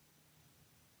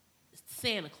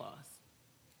Santa Claus,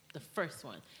 the first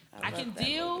one, I can love that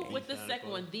deal movie. with the Santa second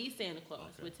Claus? one, the Santa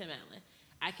Claus with Tim Allen.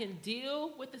 I can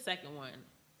deal with the second one.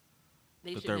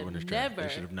 They The should third have one is trash. never They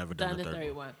should have never done the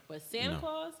third one. But Santa No.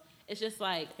 Claus, it's just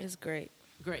like It's great.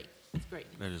 great. It's great.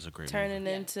 That is a great movie. Turning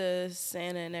Yeah. into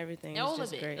Santa and everything. All It's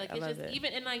just of it. great. Like I it's love just it.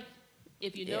 even and like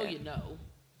if you know Yeah. you know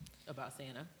about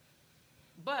Santa.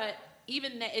 But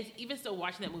even that it's even still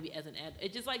watching that movie as an ad,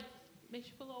 it just like makes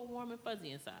you feel a little warm and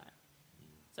fuzzy inside.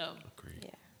 So Agreed.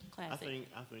 Yeah. classic.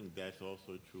 I think that's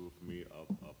also true for me of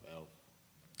Elf.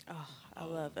 Oh, I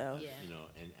love Elf. Yeah. You know,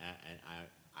 and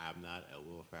I'm not a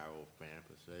Will Ferrell fan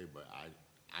per se, but I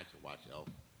can watch Elf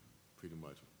pretty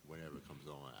much whenever it comes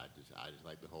on. I just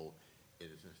like the whole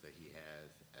innocence that he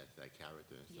has as that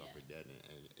character and stuff Yeah. like that,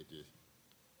 and it just,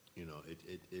 you know,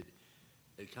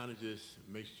 it kind of just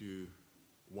makes you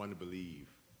want to believe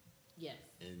Yes.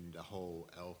 in the whole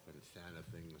Elf and Santa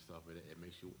thing and stuff. It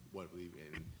makes you want to believe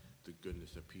in the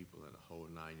goodness of people and the whole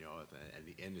 9 yards and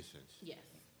the innocence. Yes.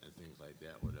 And things like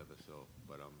that, whatever. So,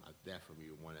 but that for me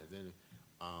one. And then,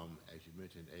 as you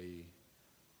mentioned, a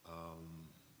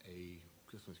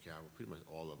Christmas Carol. Pretty much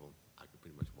all of them I can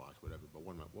pretty much watch, whatever. But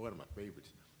one of my favorites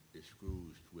is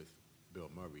Scrooge with Bill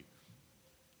Murray.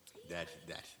 That's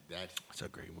It's a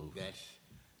great movie. That's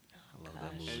I love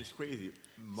that and movie. it's crazy.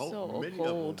 So Many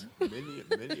old. of them,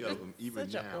 many of them, even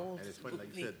Such a now, old and it's funny, like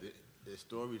movie. you said, the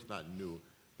story's not new,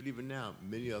 but even now,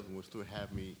 many of them will still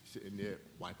have me sitting there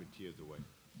wiping tears away.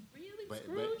 Really? But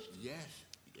Scrooge? yes,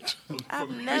 I've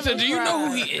From- never. He said, "Do you know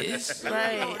who cried. he is?"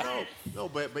 Right. no,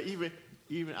 but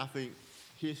even I think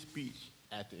his speech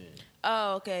at the end,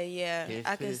 Oh, okay. Yeah,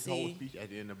 I can his whole see. speech at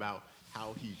the end about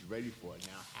how he's ready for it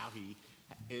now, how he,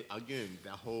 again,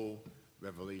 that whole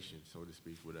revelation, so to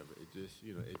speak, whatever. It just,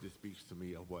 it just speaks to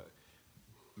me of what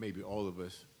maybe all of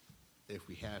us, if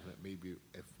we haven't, maybe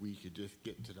if we could just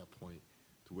get to that point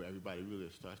to where everybody really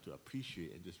starts to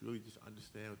appreciate and just really just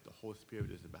understand what the whole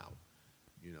Spirit is about,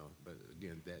 But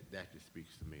again, that just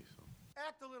speaks to me. So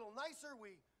act a little nicer.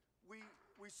 We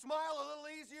smile a little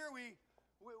easier. We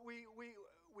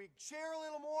share a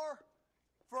little more.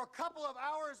 For a couple of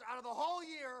hours out of the whole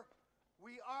year,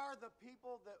 we are the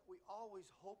people that we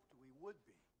always hoped we would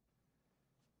be.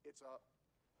 It's a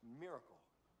miracle.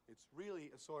 It's really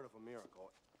a sort of a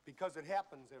miracle because it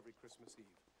happens every Christmas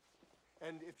Eve.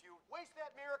 And if you waste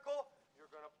that miracle, you're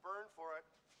going to burn for it.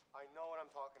 I know what I'm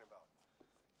talking about.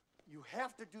 You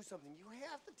have to do something. You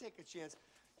have to take a chance.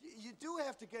 You do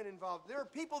have to get involved. There are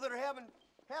people that are having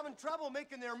trouble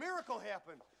making their miracle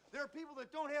happen. There are people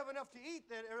that don't have enough to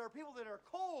eat. There are people that are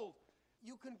cold.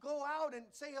 You can go out and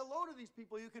say hello to these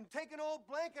people. You can take an old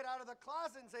blanket out of the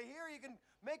closet and say, here. You can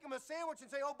make them a sandwich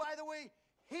and say, oh, by the way,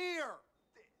 here.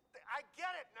 I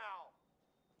get it now.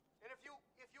 And if you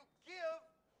give,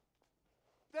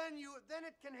 then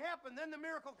it can happen. Then the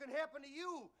miracle can happen to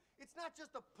you. It's not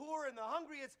just the poor and the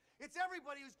hungry. It's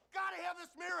everybody who's got to have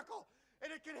this miracle. And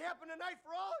it can happen tonight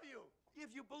for all of you.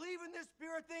 If you believe in this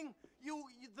Spirit thing,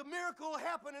 the miracle will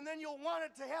happen, and then you'll want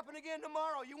it to happen again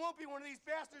tomorrow. You won't be one of these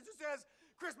bastards who says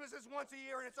Christmas is once a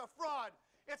year and it's a fraud.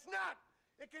 It's not.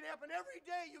 It can happen every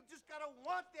day. You just got to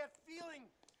want that feeling.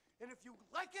 And if you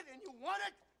like it and you want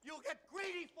it, you'll get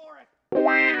greedy for it.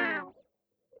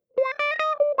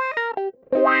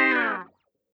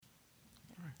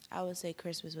 I would say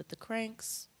Christmas with the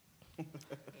Cranks.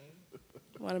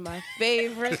 One of my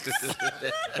favorites.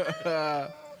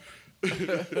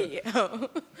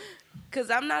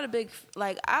 Because I'm not a big,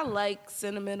 I like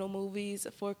sentimental movies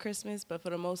for Christmas, but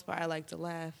for the most part, I like to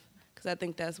laugh. Because I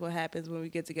think that's what happens when we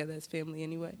get together as family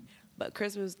anyway. But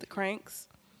Christmas, the Cranks,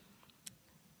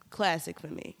 classic for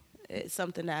me. It's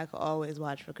something that I could always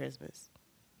watch for Christmas.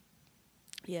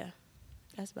 Yeah,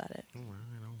 that's about it.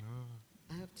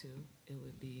 I have two. It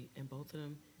would be, and both of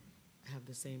them have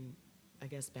the same, I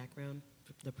guess, background.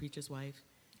 The Preacher's Wife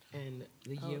and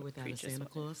The Year Without a Santa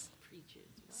Claus.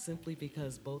 Simply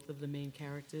because both of the main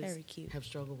characters have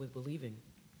struggled with believing.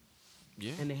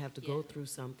 Yeah. And they have to go through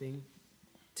something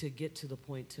to get to the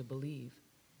point to believe.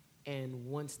 And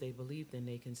once they believe, then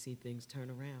they can see things turn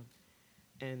around.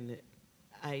 And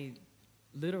I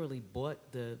literally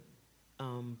bought the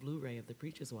Blu-ray of The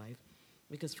Preacher's Wife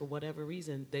because for whatever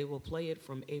reason, they will play it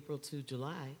from April to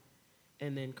July,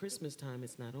 and then Christmas time,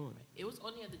 it's not on. It was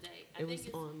on the other day. It was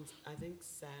on, I think,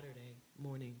 Saturday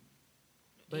morning.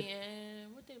 But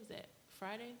and what day was that?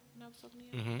 Friday when I was talking to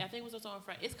you? Mm-hmm. I think it was also on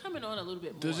Friday. It's coming on a little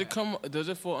bit more. Does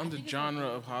it fall under genre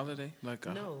of holiday?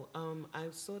 No,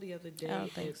 I saw the other day. I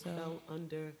don't think so. Fell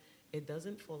under. It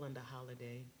doesn't fall under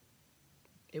holiday.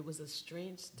 It was a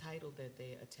strange title that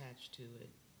they attached to it,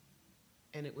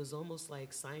 and it was almost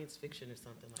like science fiction or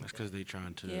something like that. That's because they're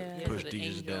trying to push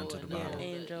Jesus down to the bottom.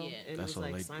 Angel. And that's it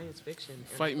was like science fiction.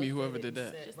 Fight me, whoever did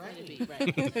that. Right.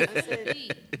 I said,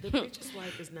 The Preacher's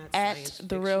Wife is not At science fiction.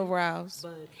 The Real Rouse.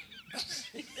 But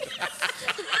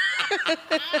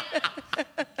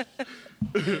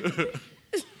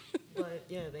but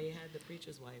yeah, they had The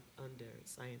Preacher's Wife under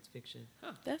science fiction.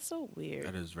 Huh. That's so weird.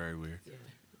 That is very weird. Yeah.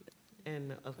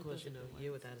 And of course,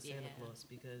 Year Without a Santa Claus,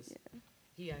 because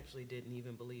he actually didn't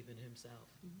even believe in himself.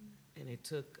 Mm-hmm. And it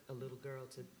took a little girl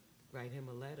to write him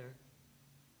a letter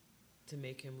to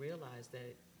make him realize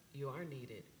that you are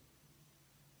needed.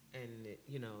 And,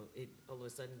 it all of a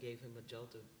sudden gave him a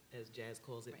jolt of, as Jazz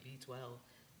calls it, B12.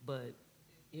 But,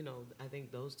 I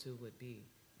think those two would be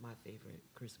my favorite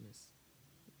Christmas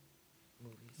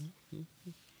movies.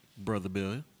 Mm-hmm. Brother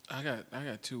Bill? I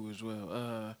got two as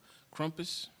well.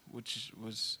 Krampus, which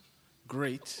was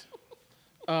great.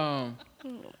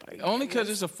 Only because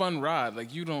it's a fun ride.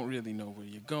 Like, you don't really know where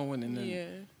you're going. And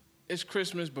then it's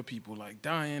Christmas, but people,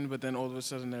 dying. But then all of a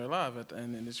sudden, they're alive at the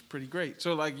end, and it's pretty great.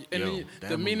 So,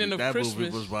 the meaning of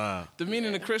Christmas... was wild. The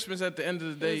meaning of Christmas at the end of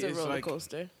the day is roller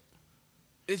coaster.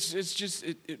 It's just...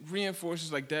 It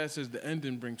reinforces, like Dad says, the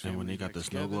ending brings family. And when they got the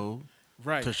together. snow globe...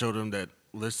 Right. To show them that,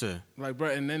 listen. Bro,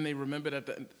 and then they remember that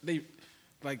they...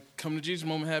 come to Jesus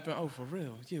moment happen. Oh, for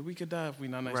real? Yeah, we could die if we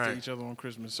not nice to each other on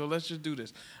Christmas. So let's just do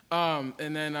this. And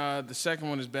then the second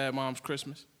one is Bad Moms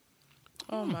Christmas.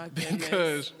 Oh my goodness!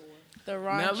 Because the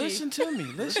raunchy. Now listen to me.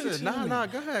 Listen to me. No,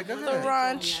 go ahead. The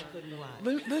raunch.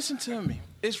 Listen to me.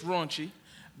 It's raunchy,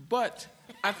 but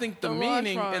I think the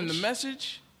meaning and the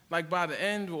message, by the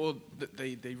end,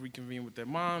 they reconvene with their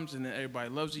moms, and then everybody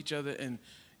loves each other, and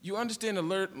you understand to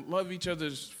love each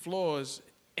other's flaws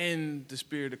and the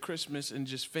spirit of Christmas and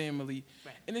just family.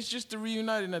 Right. And it's just the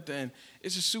reuniting at the end.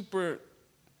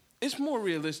 It's more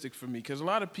realistic for me because a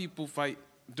lot of people fight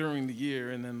during the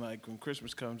year and then like when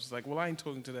Christmas comes, it's like, well, I ain't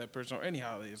talking to that person or any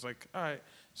holiday. It's like, all right,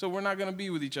 so we're not going to be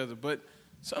with each other. But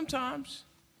sometimes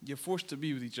you're forced to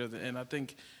be with each other. And I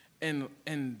think in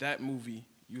that movie,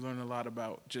 you learn a lot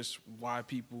about just why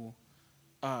people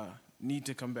need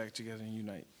to come back together and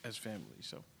unite as family.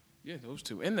 So, yeah, those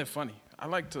two. And they're funny. I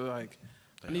like to, I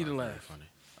need to laugh. Funny.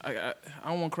 I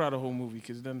don't want to cry the whole movie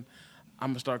because then I'm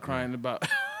going to start crying about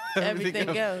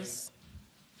Everything else.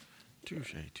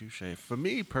 Touche. For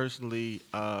me personally,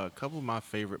 a couple of my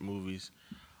favorite movies.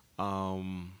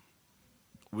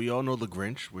 We all know The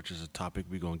Grinch, which is a topic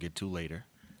we're going to get to later.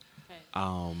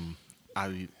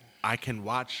 Okay. I can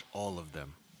watch all of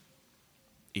them,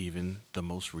 even the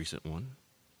most recent one.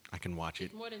 I can watch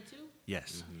it. More than two?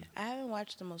 Yes. Mm-hmm. I haven't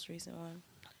watched the most recent one.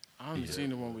 I haven't seen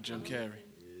the one with Jim Carrey.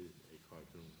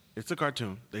 It's a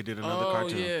cartoon. They did another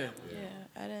cartoon. Yeah. Yeah,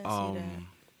 I didn't see that.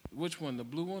 Which one? The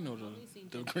blue one or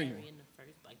the green one?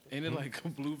 Ain't it like a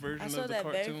blue version I of saw the that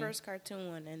cartoon? very first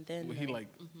cartoon one, and then Where he like,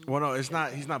 Well, no, it's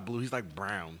not. He's not blue. He's like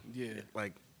brown. yeah.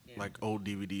 Like old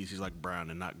DVDs. He's like brown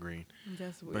and not green.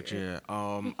 that's weird. But yeah,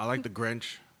 I like The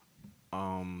Grinch.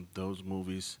 Those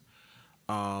movies.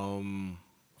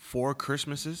 4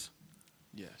 Christmases.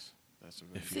 Yes, that's a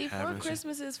very If you See, Four haven't seen-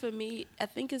 Christmases for me, I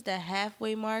think is that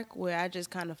halfway mark where I just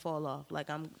kind of fall off. Like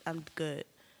I'm good.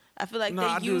 I feel like No,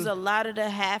 I they use do. a lot of the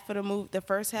half of the movie, the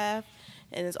first half,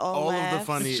 and it's all All of the laughs.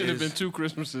 funny Should have been is. 2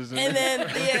 Christmases. And then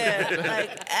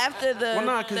like after the Well,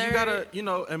 no, because you third-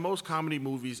 gotta, in most comedy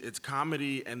movies, it's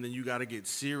comedy, and then you gotta get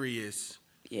serious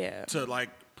yeah. to like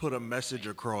put a message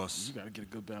across. You got to get a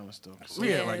good balance, though.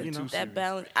 Yeah, like, you know. that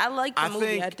balance. I like the I movie.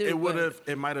 think I do.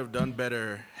 it might have done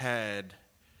better had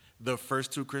the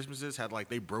first 2 Christmases had like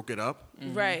they broke it up.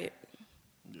 right.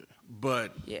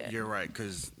 But Yeah. you're right,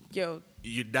 because Yo,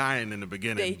 you're dying in the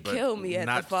beginning. They but kill me at the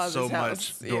not father's so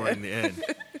house. much during the end.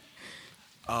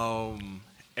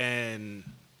 And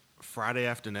Friday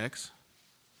After Next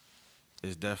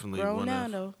is definitely grown one now,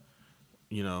 of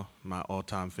though. my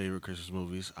all-time favorite Christmas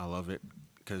movies. I love it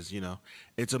because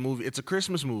it's a movie. It's a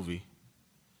Christmas movie,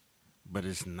 but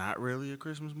it's not really a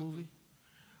Christmas movie.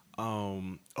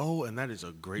 And that is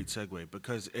a great segue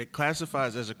because it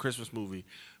classifies as a Christmas movie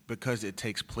because it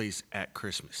takes place at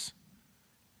Christmas.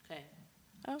 Okay.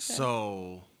 Okay.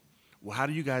 So, how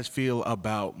do you guys feel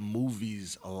about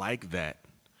movies like that?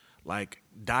 Like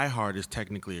Die Hard is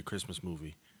technically a Christmas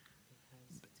movie.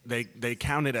 They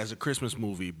count it as a Christmas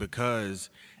movie because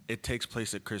it takes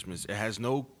place at Christmas. It has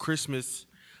no Christmas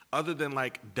other than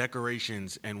like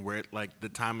decorations and where like the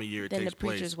time of year it then takes the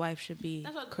preacher's place. wife should be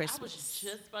That's what Christmas. I was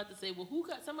just about to say. Well,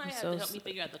 somebody I'm has so to help me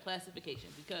figure out the classification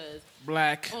because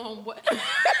Black. what?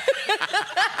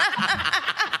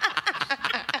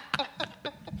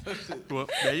 Well,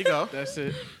 there you go. That's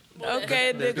it.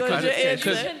 Okay, there goes Because your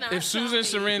Because answer. if Susan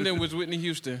Sarandon was Whitney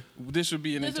Houston, this would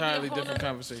be an This would be a entirely whole different nother-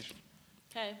 conversation.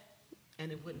 Okay.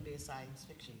 And it wouldn't be a science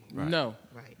fiction movie. No.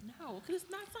 Right. No, because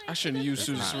it's not science. I shouldn't use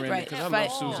Susan Sarandon Right. because I Right.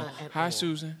 love Susan. Not at Hi, all.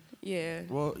 Susan. Yeah.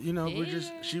 Well,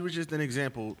 she was just an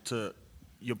example to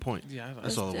your point. Yeah, I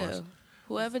That's all it was. Still,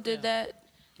 whoever did that,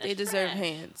 they That's deserve trash.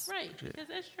 hands. Right, because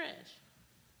that's trash.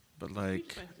 But like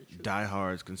trash the truth. Die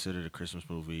Hard is considered a Christmas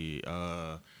movie.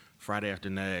 Friday After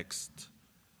Next.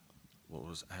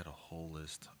 I had a whole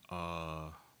list.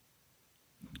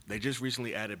 They just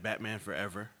recently added Batman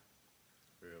Forever.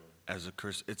 As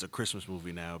it's a Christmas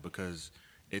movie now because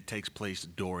it takes place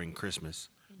during Christmas.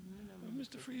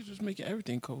 Mr. Freeze was making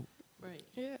everything cold. Right.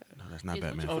 Yeah. No, that's not Is-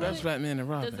 Batman. Oh, Forever. that's Batman and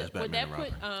Robin. Does That's would Batman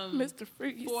that and put Mr.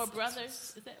 Freeze. Four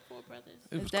Brothers? Is that Four Brothers?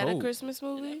 It Is was that a cold. Christmas Is that a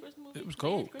movie? Christmas movie? It was Yeah,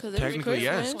 cold. it's Christmas. Because it was Technically,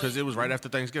 yes, Christmas. because it was right after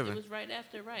It Thanksgiving. was right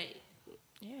after, right?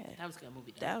 Yeah. That was a good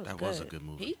movie. Though. That was That good. was a good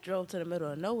movie. He drove to the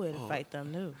middle of nowhere to fight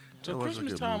them, too. So That was a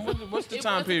Christmas good time, movie. what's the It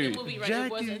time was a period? good movie, right? Jackie.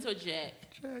 It wasn't until Jack.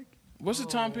 What's the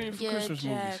time period for Yeah, Christmas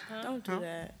Jack, movies? don't do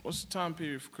that. What's the time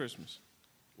period for Christmas?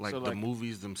 Like So, the like-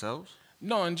 movies themselves,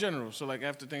 No, in general. So like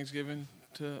after Thanksgiving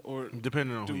or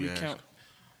depending on do who we you ask. count?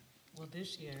 Well,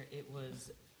 this year it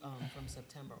was from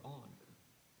September on.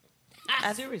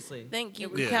 I Seriously. think you It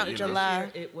could was- count you know. July.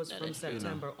 This year it was That from is true.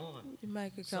 September on. You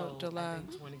might could So count July. I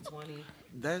think 2020.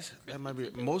 That might be.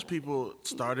 Most people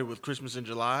started with Christmas in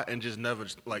July and just never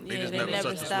like they Yeah, just they never never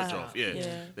shut the stopped. switch off. Yeah, Yeah, they they just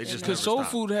never never Because Soul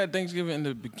stopped. Food had Thanksgiving in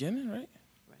the beginning, right?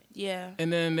 Yeah.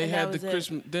 And then they And had that the was it.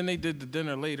 Christmas. Then they did the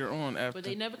dinner later on after. But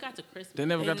they never got to Christmas. They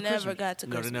never They got to never Christmas. got to No,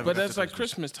 they Christmas. never But got that's to like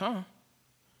Christmas time.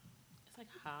 It's like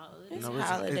holiday. It's No,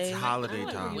 holiday. it's holiday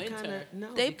like time. when- You kinda,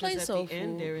 no, They because play at soul the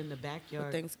end food they're in the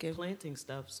backyard Thanksgiving. planting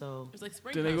stuff. So It's like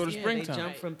spring. Then they go to time. yeah, they springtime.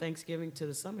 jump from Thanksgiving to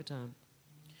the summertime.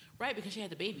 Right, because she had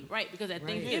the baby. Right, because at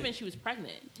Thanksgiving she was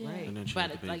pregnant. Right. And then she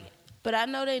had the baby. But I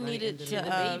know they needed to, the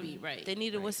baby, right? They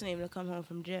needed what's his name to come home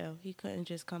from jail. He couldn't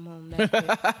just come home that quick.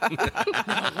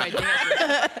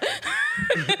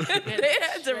 They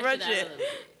had to rush it.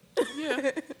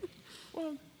 Yeah.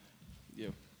 Well, yeah.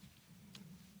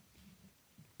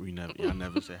 Y'all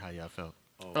never say how y'all felt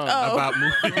about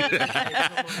movies.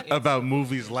 About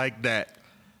movies like that.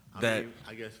 I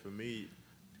guess for me,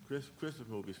 Christmas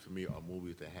movies for me are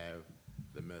movies that have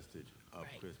the message of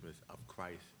Christmas, of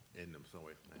Christ in them some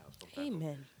way somehow.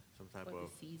 Amen. Some type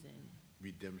of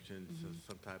redemption,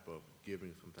 some type of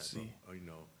giving, some type of,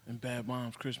 In Bad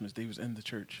Moms Christmas, they was in the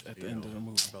church at the end of the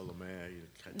movie. Fellow man,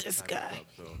 this guy.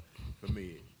 So for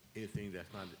me, anything that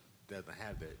doesn't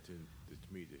have that, to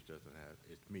me, this doesn't have.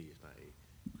 It's me. It's not a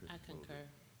Christmas I concur. movie.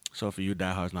 So for you,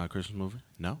 Die Hard's not a Christmas movie?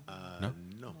 No.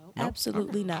 No.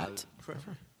 Absolutely not.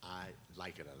 I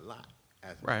like it a lot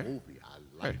as a Right. movie. I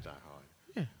like Die Hard.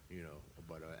 Yeah.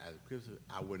 But as a Christmas,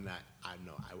 I would not. I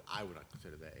would not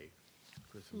consider that a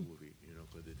Christmas movie.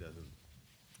 Because it doesn't.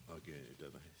 Again, it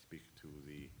doesn't speak to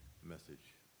the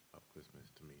message of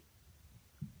Christmas to me.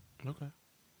 Okay.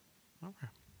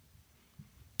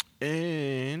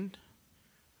 And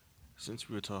since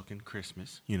we were talking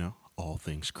Christmas, all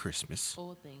things Christmas.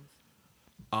 All things.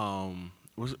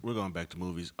 We're going back to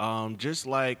movies. Just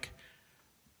like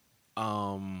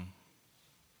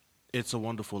It's a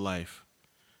Wonderful Life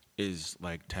is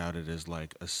like touted as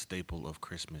like a staple of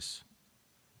Christmas.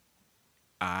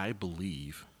 I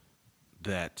believe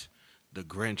that The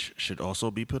Grinch should also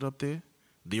be put up there.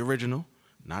 The original,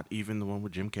 not even the one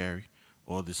with Jim Carrey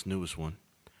or this newest one,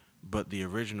 but the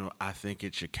original, I think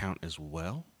it should count as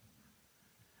well.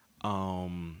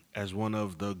 As one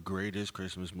of the greatest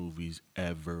Christmas movies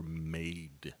ever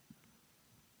made.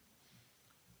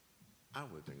 I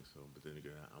would think so, but then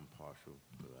again, I'm partial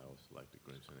because I also like The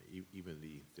Grinch and even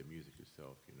the music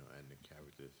itself, and the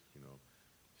characters,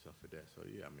 stuff like that. So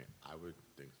yeah, I would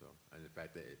think so. And the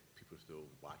fact that people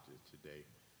still watch it today,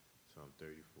 some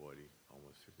 30, 40,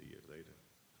 almost 50 years later,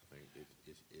 I think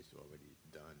it's already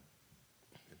done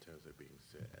in terms of being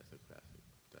set as a classic.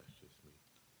 That's just me.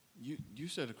 You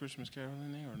said A Christmas Carol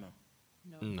in there or no?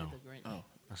 No. The Grinch. Oh,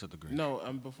 I said The Grinch. no.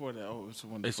 Before that, It's a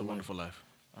Wonderful. It's a Wonderful Life.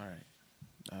 All right,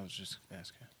 I was just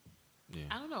asking. Yeah.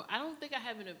 I don't know. I don't think I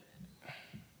have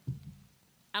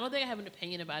an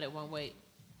opinion about it one way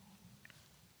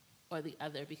or the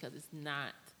other because it's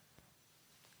not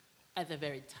at the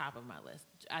very top of my list.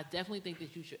 I definitely think that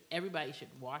everybody should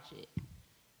watch it.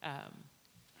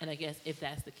 And I guess if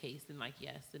that's the case, then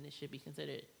yes, then it should be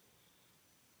considered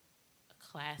a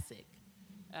classic.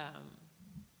 I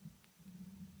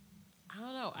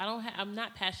don't know. I'm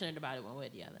not passionate about it one way or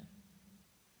the other.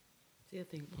 See, I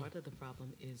think part of the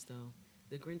problem is, though,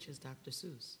 The Grinch is Dr.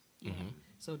 Seuss. Mm-hmm.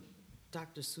 So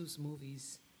Dr. Seuss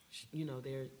movies,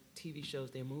 their TV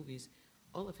shows, their movies,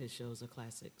 all of his shows are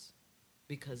classics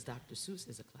because Dr. Seuss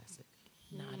is a classic.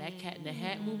 Nah, that Cat in the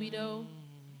Hat movie, though,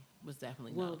 was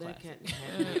definitely not a that classic.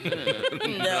 Cat in the Hat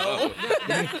movie. No.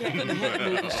 That Cat in the Hat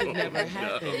movie should never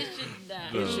happen. It should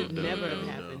not. It should never have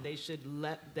happened. They should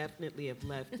definitely have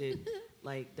left it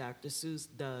like Dr. Seuss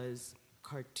does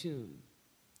cartoon.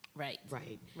 Right.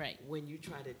 When you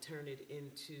try to turn it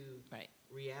into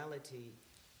reality,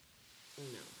 no.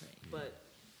 Right. But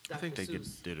Dr. I think they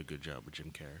Seuss, did a good job with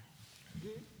Jim Carrey.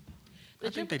 I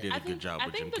think they did a good job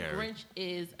with Jim Carrey. I think The Grinch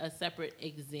is a separate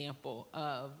example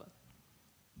of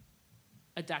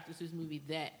a Dr. Seuss movie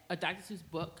a Dr. Seuss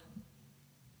book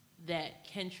that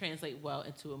can translate well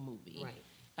into a movie. Right.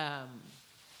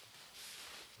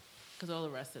 Because all the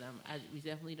rest of them, we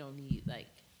definitely don't need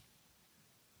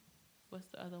what's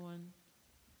the other one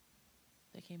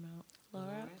that came out?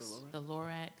 The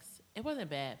Lorax. It wasn't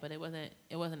bad, but it wasn't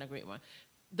a great one.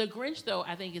 The Grinch, though,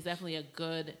 I think is definitely a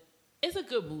good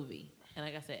movie. And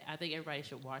like I said, I think everybody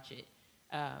should watch it.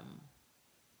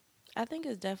 I think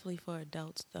it's definitely for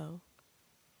adults, though.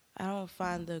 I don't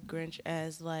find The Grinch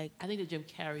as I think the Jim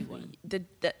Carrey one.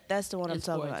 That's the one I'm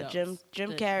talking about. Jim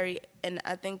Carrey, and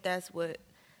I think that's what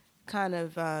kind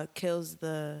of kills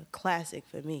the classic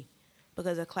for me.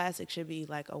 Because a classic should be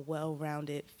like a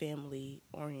well-rounded,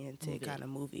 family-oriented kind of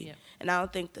movie. Yeah. And I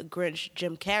don't think The Grinch,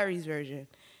 Jim Carrey's version,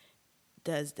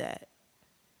 does that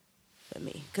for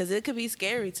me. Because it could be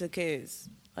scary to kids.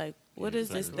 Like, what is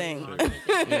this thing?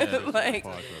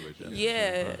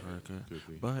 Yeah.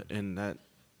 But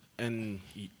and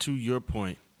to your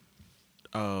point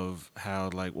of how,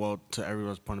 to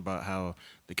everyone's point about how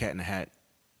the Cat in the Hat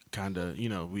kind of,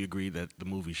 we agree that the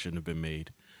movie shouldn't have been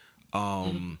made.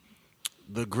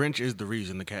 The Grinch is the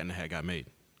reason the Cat in the Hat got made.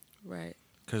 Right.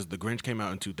 Because The Grinch came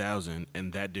out in 2000,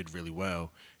 and that did really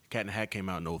well. Cat in the Hat came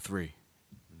out in 2003.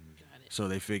 So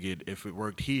they figured if it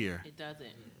worked here, it doesn't.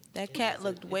 That cat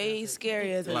looked way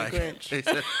scarier than the Grinch. They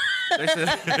said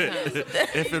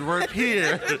if it worked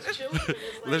here,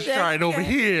 let's try it over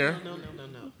here. No.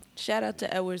 Shout out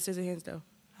to Edward Scissorhands though.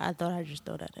 I thought I'd just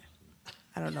throw that in.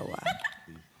 I don't know why.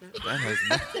 That has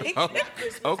nothing.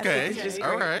 Okay.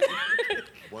 All right.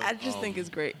 I just think it's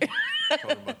great.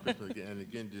 Talking about Christmas again, and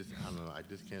again, just I don't know. I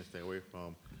just can't stay away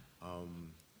from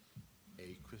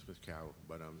a Christmas Carol,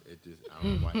 but it just I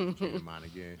don't know why it came to mind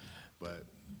again. But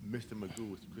Mr.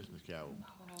 Magoo's Christmas Carol.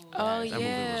 Oh that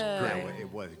yeah, movie was great.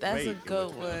 It was That's great. a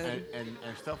good one.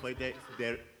 And stuff like that.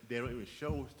 They don't even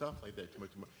show stuff like that too much.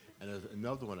 And there's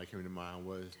another one that came to mind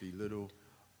was the little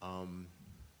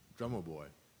drummer boy.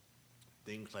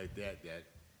 Things like that. That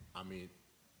I mean,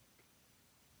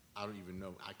 I don't even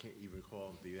know. I can't even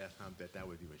recall the last time that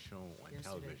was even shown on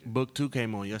television. Book 2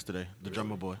 came on yesterday. The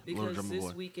Drummer Boy. Because Little Drummer this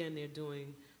Boy. weekend they're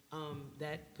doing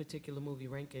that particular movie.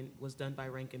 Rankin was done by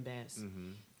Rankin Bass,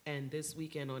 and this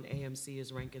weekend on AMC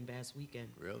is Rankin Bass weekend.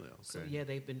 Really? Okay. So yeah,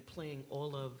 they've been playing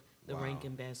all of the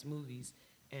Rankin Bass movies,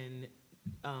 and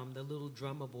the Little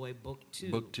Drummer Boy Book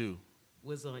 2. Book 2.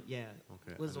 Was on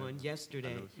was on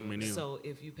yesterday. So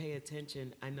if you pay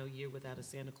attention, I know Year Without a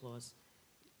Santa Claus,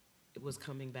 it was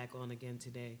coming back on again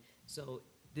today. So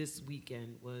this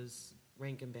weekend was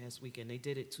Rankin Bass weekend. They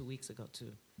did it 2 weeks ago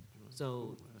too.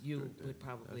 So you would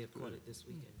probably have caught it this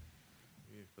weekend.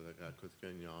 Yeah, because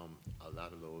a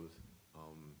lot of those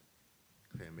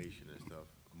claymation and stuff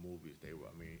movies, they were.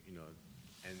 I mean,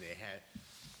 and they had.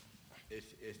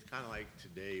 It's kind of like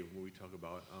today when we talk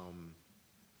about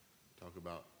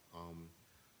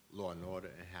Law and Order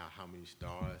and how many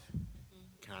stars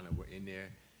kind of were in there.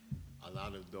 A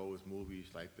lot of those movies,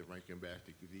 like the Rankin Bass,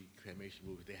 the claymation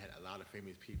movies, they had a lot of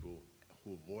famous people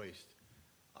who voiced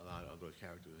a lot of those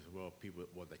characters as well. People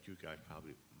that you guys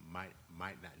probably might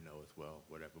not know as well,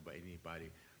 whatever. But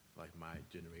anybody like my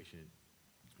generation,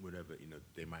 whatever,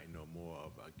 they might know more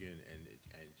of again, and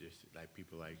just like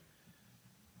people like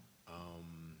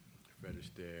Fred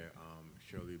Astaire,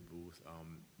 Shirley Booth,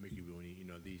 Mickey Rooney,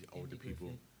 these older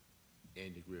people.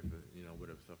 Andy Griffith,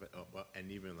 whatever stuff, and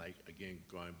even like again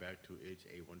going back to It's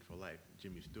a Wonderful Life,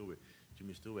 Jimmy Stewart.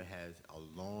 Jimmy Stewart has a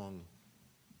long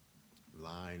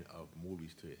line of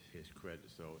movies to his credit,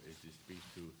 so it just speaks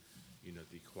to,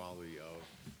 the quality of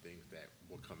things that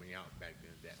were coming out back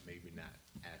then that maybe not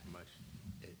as much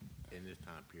in this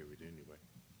time period anyway.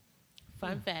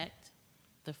 Fun fact: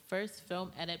 the first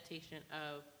film adaptation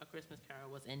of A Christmas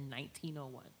Carol was in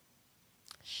 1901.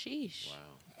 Sheesh.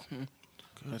 Wow.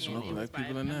 That's and look it was like by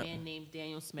people a in that. man named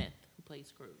Daniel Smith, who played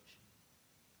Scrooge.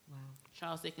 Wow.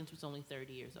 Charles Dickens was only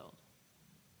 30 years old.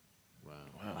 Wow.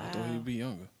 Wow, I thought he'd be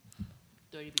younger.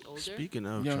 30 to be older. Speaking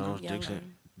of Younger. Charles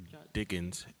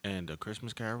Dickens and A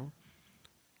Christmas Carol,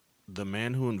 The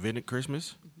Man Who Invented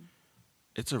Christmas,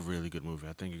 it's a really good movie.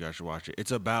 I think you guys should watch it.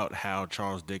 It's about how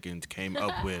Charles Dickens came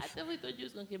up with. I definitely thought you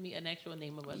was going to give me an actual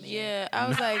name of a man. Yeah, I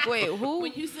was like, wait, who?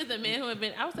 When you said The Man Who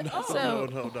Invented, I was like, oh. So,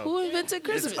 No. who invented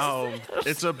Christmas?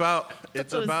 It's about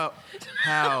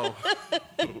how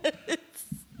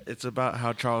it's about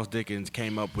how Charles Dickens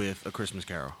came up with A Christmas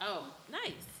Carol. Oh,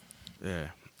 nice. Yeah,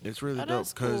 it's really dope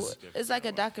that's cool. because It's like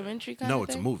a documentary kind no, of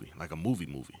it's thing? a movie, like a movie.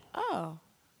 Oh,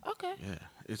 okay. Yeah,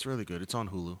 it's really good. It's on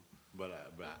Hulu.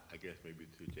 But I guess maybe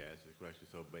to Jazz's question,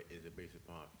 so but is it based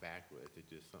upon fact or is it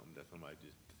just something that somebody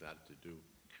just decided to do?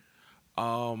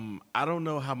 I don't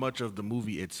know how much of the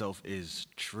movie itself is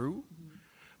true,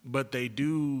 but they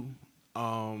do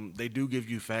give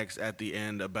you facts at the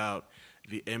end about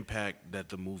the impact that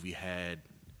the movie had,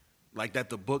 like that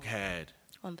the book had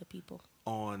On the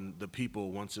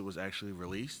people. Once it was actually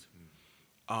released.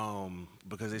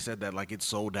 Because they said that like it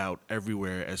sold out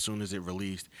everywhere as soon as it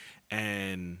released,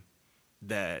 and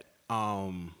that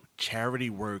charity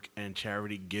work and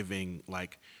charity giving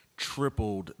like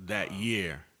tripled that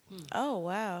year. Oh,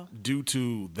 wow. Due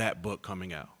to that book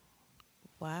coming out.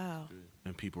 Wow.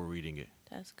 And people reading it.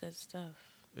 That's good stuff.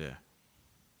 Yeah.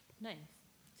 Nice.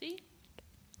 See?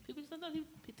 Sometimes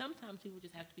people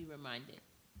just have to be reminded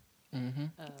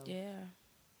of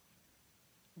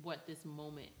what this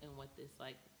moment and what this,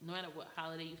 like, no matter what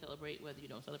holiday you celebrate, whether you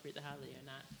don't celebrate the holiday or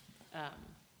not.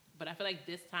 But I feel like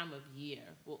this time of year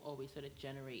will always sort of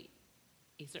generate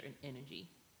a certain energy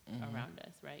around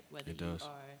us, right? Whether you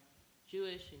are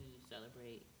Jewish and you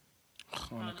celebrate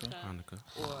Hanukkah,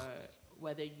 or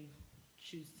whether you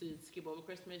choose to skip over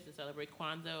Christmas and celebrate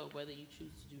Kwanzaa, or whether you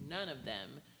choose to do none of them,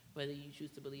 whether you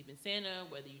choose to believe in Santa,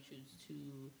 whether you choose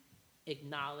to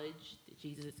acknowledge that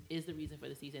Jesus is the reason for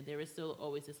the season, there is still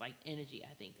always this like energy,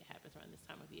 I think, that happens around this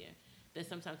time of year that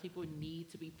sometimes people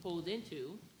need to be pulled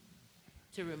into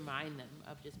to remind them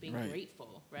of just being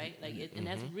grateful, right? Like, and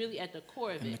that's really at the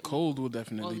core of and it. The cold will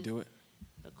definitely do it.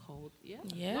 The cold,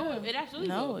 yeah. No, it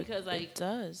absolutely will, because like it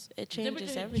does. It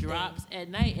changes everything. Drops at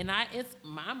night, and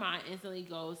my mind instantly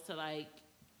goes to like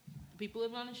people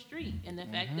living on the street, and the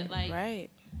fact that like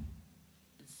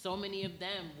so many of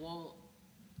them won't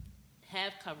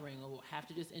have covering, or will have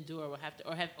to just endure,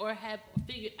 or have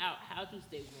figured out how to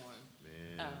stay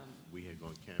warm. Man, we had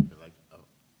gone camping like a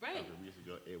couple weeks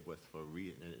ago. It was for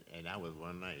real, and I was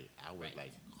one night. I was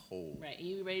like cold. Right, and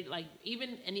you ready? Like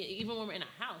even when we're in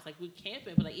a house, like we're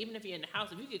camping, but like even if you're in the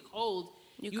house, if you get cold,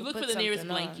 you look for the nearest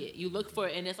blanket. You look for,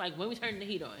 and it's like when we turn the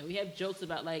heat on, and we have jokes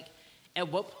about like, at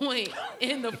what point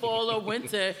in the fall or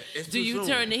winter do you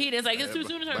turn the heat? It's like it's too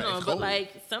soon to turn it on, but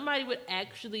like somebody would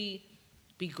actually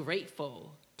be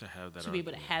grateful to have that, to be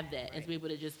able to have that, and to be able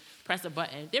to just press a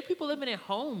button. There are people living in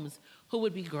homes who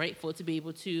would be grateful to be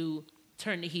able to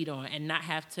turn the heat on and not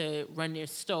have to run their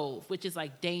stove, which is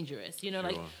like dangerous, you know,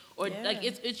 like, or like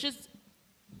it's just,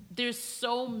 there's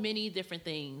so many different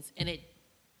things, and it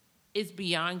is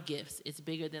beyond gifts. It's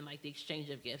bigger than like the exchange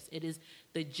of gifts. It is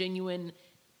the genuine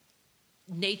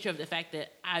nature of the fact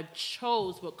that I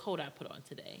chose what coat I put on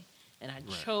today, and I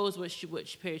chose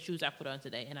which pair of shoes I put on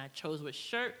today, and I chose what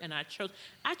shirt, and I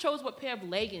chose what pair of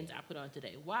leggings I put on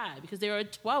today. Why? Because there are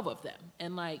 12 of them,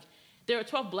 and like there are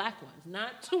 12 black ones,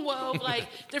 not 12 like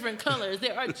different colors.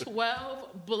 There are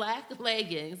 12 black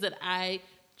leggings that I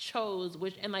chose,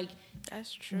 which, and like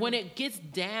that's true. When it gets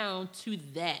down to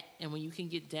that, and when you can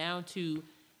get down to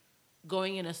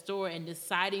going in a store and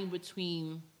deciding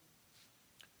between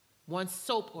one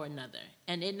soap or another,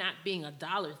 and it not being a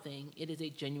dollar thing, it is a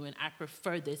genuine, I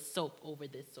prefer this soap over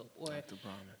this soap. Or Dr.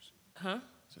 Bronner's. Huh?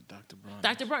 So Dr. Bronner's.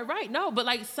 Dr. Bronner, right. No, but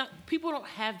like some people don't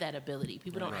have that ability.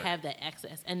 People don't have that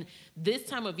access. And this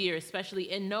time of year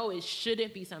especially, and no, it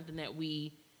shouldn't be something that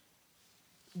we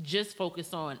just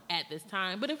focus on at this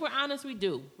time. But if we're honest, we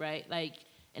do, right? Like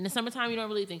in the summertime, you don't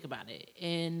really think about it.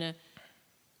 In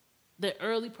the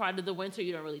early part of the winter,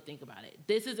 you don't really think about it.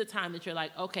 This is a time that you're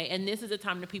like, okay, and this is a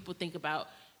time that people think about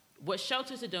what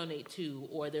shelters to donate to,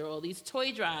 or there are all these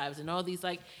toy drives and all these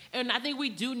like, and I think we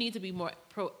do need to be more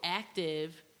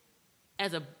proactive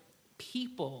as a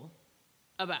people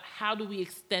about how do we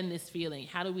extend this feeling?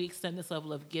 How do we extend this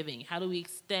level of giving? How do we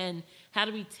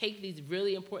take these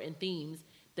really important themes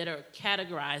that are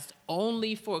categorized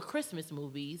only for Christmas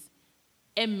movies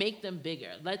and make them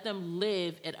bigger? Let them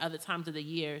live at other times of the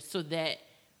year so that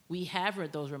we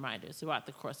have those reminders throughout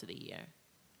the course of the year.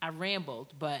 I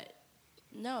rambled, but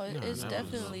no, it's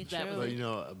definitely true. But you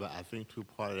know, but I think too,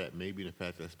 part of that may be the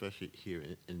fact that especially here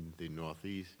in the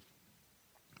Northeast,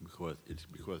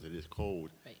 because it is cold.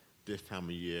 Right. This time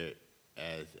of year,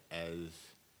 as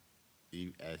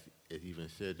even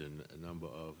said in a number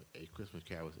of A Christmas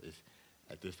Carols, is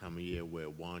at this time of year where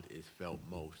want is felt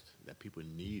most, that people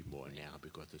need more now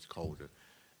because it's colder,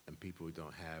 and people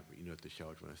don't have, you know, the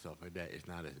shelter and stuff like that. It's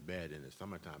not as bad in the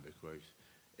summertime because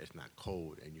it's not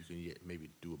cold, and you can maybe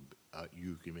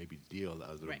deal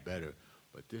a little better.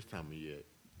 But this time of year,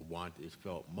 want is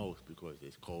felt most because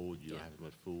it's cold. You don't have as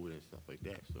much food and stuff like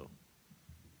that. So.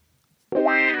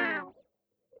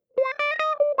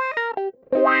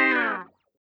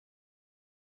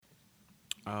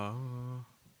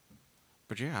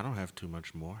 But yeah, I don't have too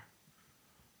much more.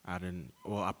 I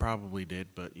probably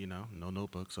did, but you know, no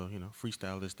notebook, so you know,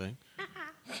 freestyle this thing.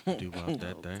 Do about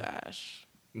that thing. Gosh.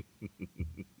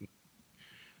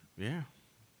 Yeah.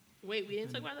 Wait, we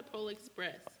didn't talk about the Polar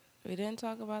Express. We didn't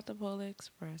talk about the Polar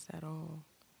Express at all.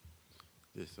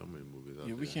 There's so many movies out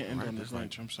there. Yeah, we can't end on the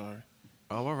Grinch. I'm sorry.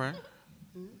 Oh, all right.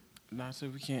 No, I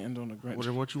said we can't end on the Grinch.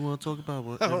 What you want to talk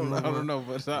about? I don't know,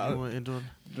 but you want to end on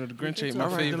the Grinch ain't my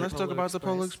favorite. Then let's talk about the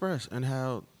Polar Express and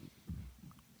how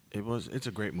it's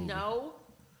a great movie. No,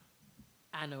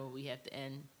 I know we have to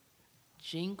end.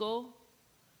 Jingle.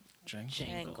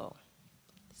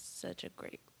 Such a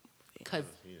great movie. Because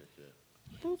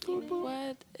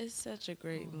what? It's such a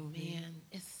great movie. Man,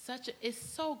 it's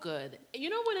so good. You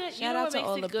know what? Shout out to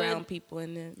all the brown people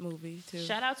in the movie too.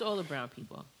 Shout out to all the brown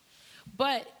people.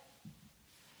 But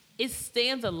it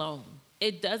stands alone.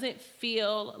 It doesn't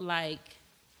feel like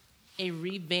a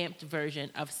revamped version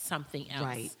of something else.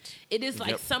 Right. It is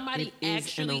like somebody it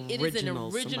is an original.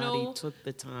 Somebody took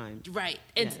the time. Right.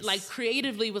 And like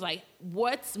creatively was like,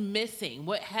 what's missing?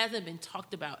 What hasn't been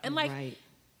talked about? And like,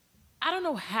 I don't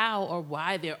know how or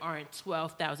why there aren't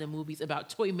 12,000 movies about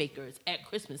toy makers at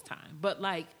Christmas time, but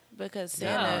like, because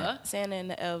Santa and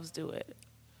the elves do it.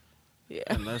 Yeah.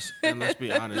 And let's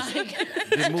be honest.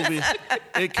 This movie,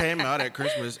 it came out at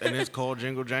Christmas and it's called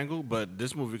Jingle Jangle, but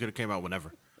this movie could have came out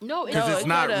whenever. No, because it's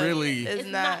not really. It's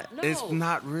not. It's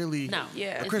not really. No,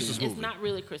 a Christmas movie. It's not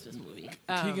really a Christmas movie.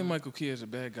 Keegan-Michael Key as a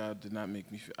bad guy did not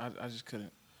make me feel. I just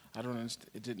couldn't. I don't understand.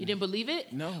 It didn't. You didn't believe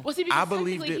it? No. Well, see, because I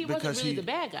believed it he wasn't because really the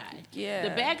bad guy. Yeah.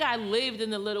 The bad guy lived in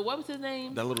the little. What was his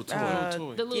name? That little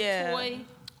toy. The little toy.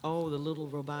 Oh, the little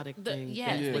robotic thing.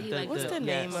 Yes. Yeah. Like What's the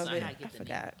name of it? I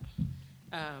forgot.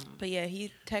 But yeah,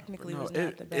 he technically was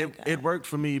not the bad guy. It worked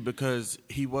for me because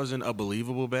he wasn't a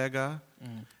believable bad guy,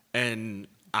 and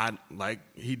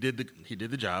he did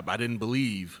the job. I didn't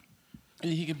believe.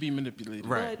 He could be manipulated.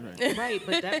 Right.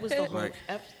 But that was the whole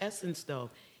essence, though.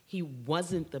 He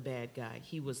wasn't the bad guy.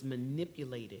 He was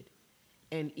manipulated.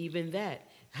 And even that,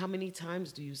 how many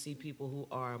times do you see people who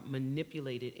are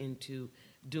manipulated into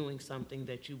doing something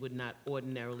that you would not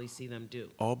ordinarily see them do?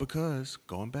 All because,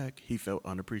 going back, he felt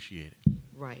unappreciated.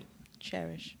 Right.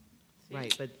 Cherish.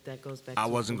 Right, but that goes back I to...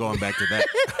 wasn't going back to that.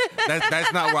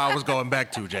 That's not where I was going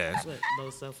back to, Jazz. What, low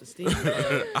self-esteem?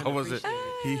 I wasn't.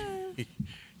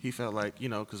 He felt like,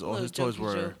 because all his toys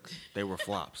were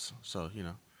flops. So,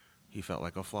 he felt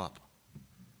like a flop.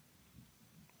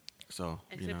 So,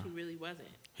 Except he really wasn't.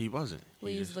 He wasn't.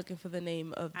 Please looking for the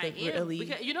name of the I am. really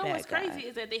Because you know bad what's crazy guy.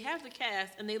 is that they have the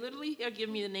cast and they literally are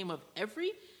giving me the name of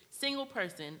every single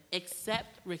person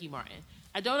except Ricky Martin.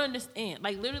 I don't understand.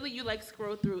 Like literally, you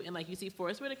scroll through and you see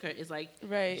Forrest Whitaker is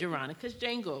Veronica's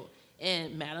Django,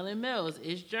 and Madeline Mills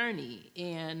is Journey,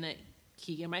 and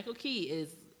Keegan-Michael Key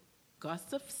is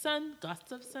Gustafson,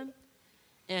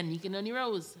 and Nika Noni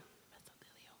Rose.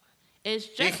 It's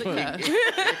Jessica.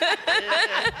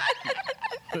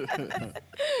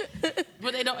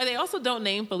 But they also don't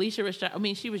name Felicia Rashad. I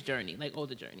mean, she was Journey,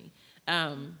 older Journey.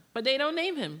 But they don't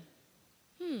name him.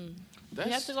 You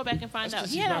have to go back and find out.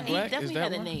 He definitely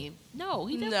had a name. No,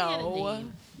 he definitely had a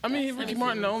name. I mean, Ricky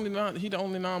Martin, the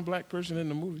only non-black person in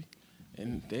the movie,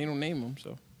 and they don't name him,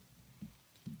 so.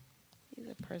 He's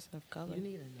a person of color. You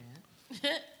need a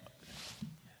nap.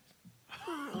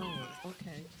 Oh,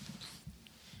 okay.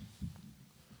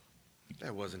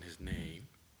 That wasn't his name.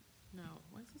 No,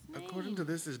 what's his name? According to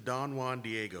this, is Don Juan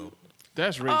Diego.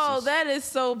 That's racist. Oh, that is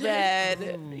so bad.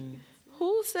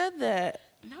 Who said that?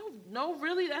 No,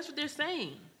 really, that's what they're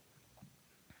saying.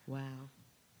 Wow.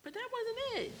 But that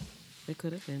wasn't it. It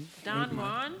could have been. Don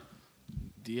Juan?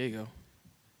 Diego.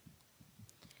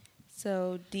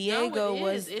 So Diego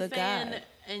was the guy.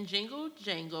 In Jingle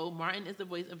Jangle, Martin is the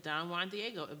voice of Don Juan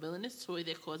Diego, a villainous toy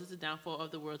that causes the downfall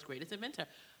of the world's greatest inventor.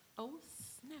 Oh,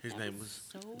 snap. His name was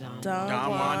Don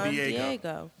Juan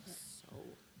Diego.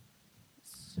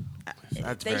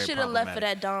 They should have left it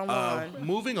at Don Juan.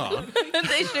 Moving on.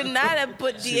 They should not have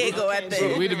put Diego at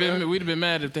there. We'd have been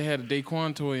mad if they had a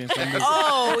Daquan toy and something.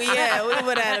 Oh yeah, we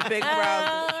would have had a big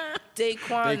problem.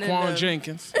 Daquan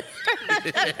Jenkins.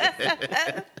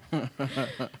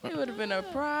 It would have been a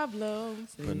problem.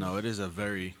 But no, it is a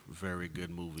very, very good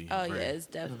movie. Oh yeah, it's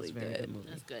definitely good.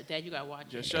 That's good. Dad, you gotta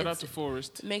watch it. Shout out to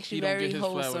Forrest. Makes you He don't very get his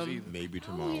flowers wholesome. either. Maybe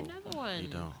tomorrow. Another one. You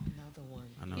don't. Another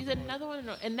one. He's another one.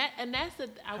 And that's the.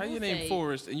 How you name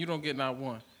Forrest and you don't get not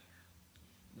one?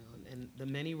 And the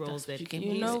many roles that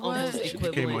You know what? almost You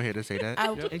equivalent. came on here to say that.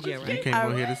 Yeah, right. You came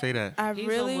on here to say that. I He's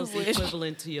really almost wish.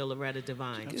 equivalent to your Loretta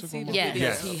Devine. Yes.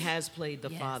 Because he has played the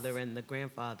father and the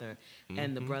grandfather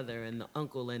and the brother and the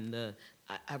uncle and the.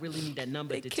 I really need that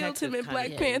number. They killed detective him in kinda Black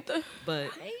thing. Panther. But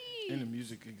And the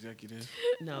music executive.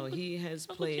 no, he has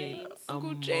played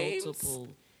Uncle James. multiple.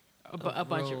 A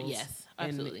bunch of roles, yes, and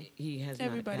absolutely. he has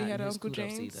Everybody not had gotten his Uncle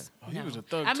kudos James. either. Oh, he was a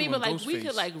thug I mean, too, but in we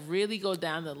Ghostface. could really go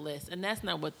down the list, and that's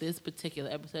not what this particular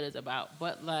episode is about.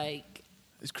 But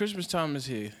It's Christmas time is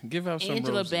here. Give out some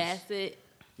Angela roses. Bassett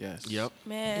Yes. Yep.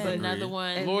 Man, But another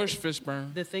one. Lawrence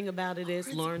Fishburne. The thing about it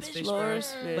is Lawrence Fishburne.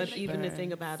 Lawrence But even the Fishburne.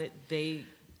 thing about it, they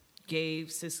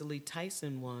gave Cicely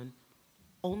Tyson one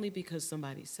only because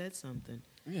somebody said something.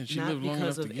 Yeah, she not lived long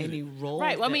because enough of to get any it. role.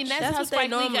 Right. Well, I that mean, she- that's That's how what they Spike Lee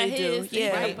got normally his. do.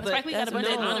 Yeah, Right. but Spike Lee got a bunch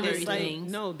of no, honorary it's like,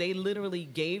 things. no, they literally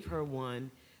gave her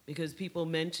one because people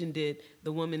mentioned it.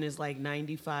 The woman is like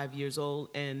 95 years old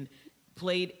and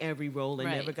played every role and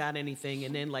Right. never got anything.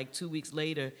 And then like 2 weeks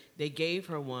later, they gave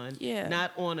her one. Yeah.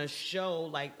 Not on a show,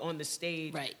 like on the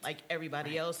stage, Right. like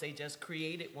everybody else. They just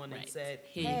created one and Right. said,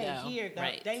 Here you hey, go. here, God,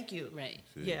 Right. thank you. Right.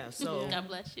 Yeah, so. God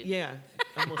bless you. Yeah,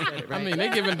 I almost said it right. I mean, they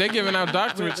giving out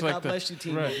doctorates God like that. bless you,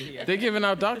 team over here. Right. They giving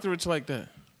out doctorates like that.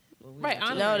 Right. no,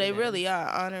 honorary they things. really are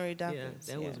honorary Yeah, documents.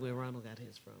 that was where Ronald got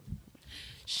his from.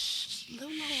 Lil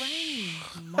Lorraine.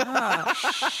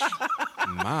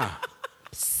 Ma.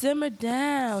 Simmer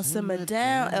down,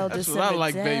 elder. That's simmer what I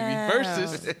like, down. baby.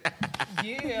 Versus.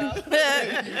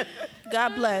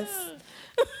 God bless.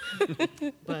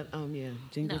 But yeah,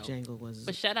 Jingle No. Jangle was.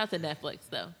 But shout out to Netflix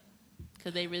though.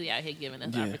 because they really out here giving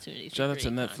us opportunities. Shout out to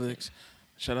Netflix. Content.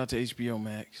 Shout out to HBO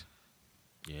Max.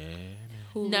 Yeah.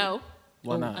 No.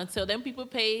 Why not? Until them people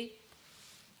pay.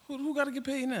 Who got to get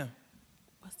paid now?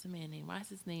 What's the man name? Why is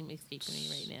his name escaping me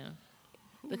right now?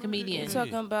 The comedian. You're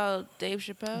talking about Dave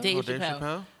Chappelle? Dave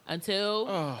Chappelle. Until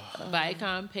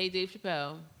Viacom pay Dave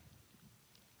Chappelle.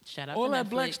 Shout out all to that Netflix.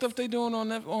 black stuff they doing on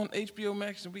HBO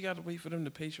Max, and we got to wait for them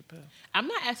to pay Chappelle. I'm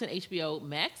not asking HBO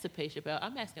Max to pay Chappelle.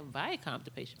 I'm asking Viacom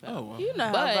to pay Chappelle. Oh, well. You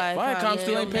know But how Viacom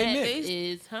still ain't pay Nick.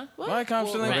 Is Viacom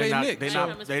still ain't pay Nick.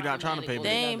 They not trying to pay. They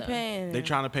ain't paying. They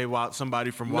trying to pay somebody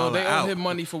from No, Wildin' they Out. owe him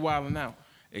money for Wildin' Out.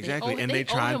 Exactly, and they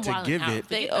trying to give it.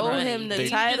 They owe him the They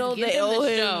title. just give They him owe the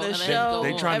him show, the and show. They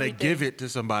trying to everything. give it to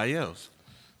somebody else.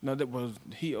 No, that was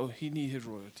he need his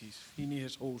royalties. He need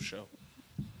his whole show.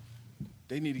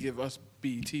 They need to give us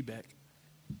BET back.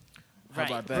 How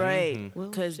about that? Right,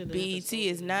 because BET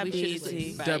is not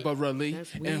BET. Deborah Lee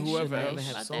That's- and we whoever should never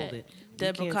else. have sold it.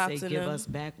 Deborah we Cox can't say and give them. us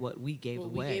back what we gave What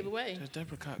away. we gave away. That's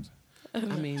Deborah Cox. I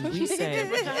mean, we say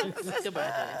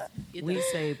Goodbye, Jess. we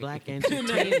say black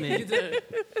entertainment.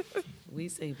 We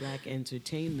say black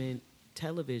entertainment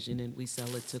television, and we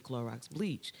sell it to Clorox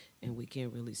bleach, and we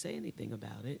can't really say anything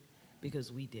about it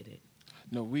because we did it.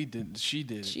 No, we didn't. She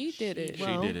did it. She did it.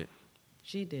 Well, She did it.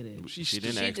 She did it. She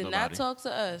didn't She ask did nobody. not talk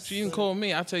to us. She didn't call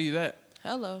me. I tell you that.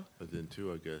 Hello. But then,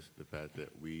 too, I guess the fact that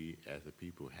we, as a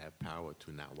people, have power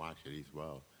to not watch it as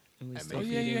well. And we And still Oh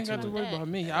maybe- yeah, feed you ain't into got to it. worry about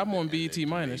me. And I'm then- on and then BET to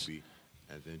minus.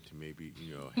 And then to maybe,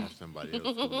 have somebody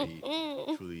else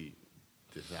who truly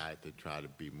decide to try to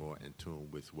be more in tune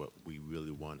with what we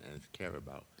really want and care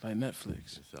about Like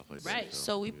Netflix. and stuff like Right. that.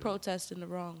 So we you know. protesting the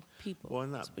wrong people. Well,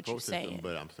 not That's what you're protesting, saying.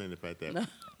 but I'm saying the fact that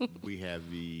we have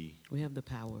the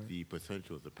power. the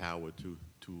potential, the power to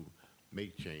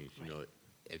make change. You know,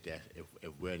 if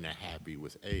we're not happy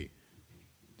with A,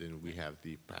 then we have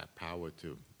the power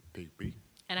to pick B.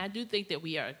 And I do think that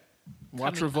we are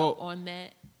Watch coming Revolt. up on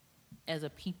that as a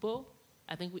people.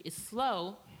 I think it's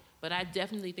slow, but I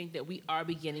definitely think that we are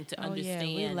beginning to understand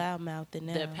we loudmouthing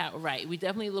now. the power. Right, we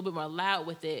definitely a little bit more loud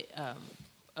with it,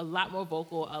 a lot more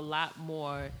vocal, a lot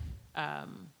more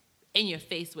in your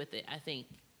face with it. I think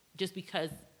just because,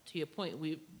 to your point,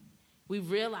 we've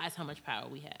realized how much power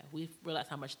we have. We've realized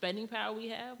how much spending power we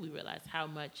have. We realized how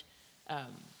much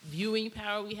viewing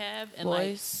power we have, and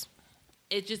Voice.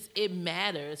 it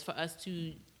matters for us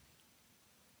to.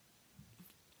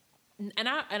 And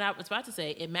I was about to say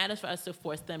it matters for us to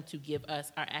force them to give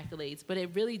us our accolades, but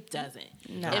it really doesn't.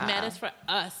 Nah. It matters for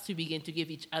us to begin to give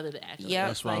each other the accolades. Yep.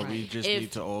 That's why Like, we just if-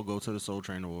 need to all go to the Soul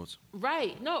Train Awards.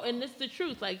 Right. No, and it's the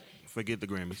truth. Like, Forget the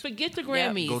Grammys. forget the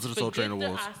Grammys. Go to the Soul forget Train the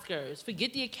Awards. Oscars.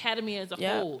 Forget the Academy as a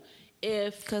Yep. whole.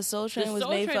 If 'Cause Soul Train the was Soul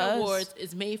made Train for us. Awards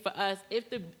is made for us,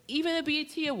 even the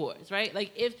BET Awards, right?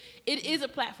 Like, if it is a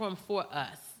platform for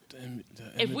us,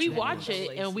 if we image watch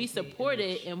awards. it and we support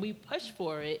it and we push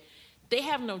for it, they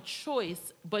have no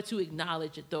choice but to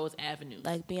acknowledge those avenues.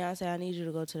 Like Beyonce, I need you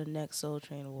to go to the next Soul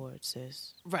Train Awards,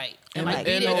 sis. Right. And, like, and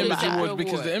be the there to Image accept Awards, the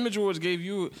because the award. Image Awards gave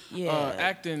you Yeah.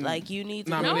 acting Like, you need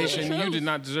to nomination. know the You truth. did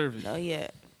not deserve it. No, yeah.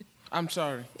 I'm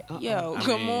sorry. Yo, I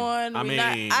come mean- on. I We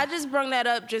not- mean- I just bring that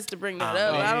up just to bring that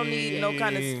up. I don't need no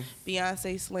kind of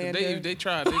Beyonce slander. They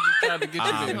tried. They just tried to get you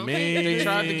I there. mean- They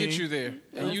tried to get you there,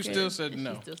 and you Okay. still said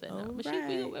no. She still said no. All But right.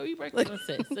 we working on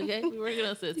sis, okay? We working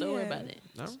on sis. Don't worry Yeah. about it.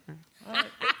 All right.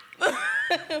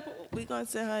 We gonna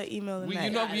send her an email We, tonight.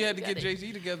 you know, we had to Got get it.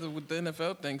 Jay-Z together with the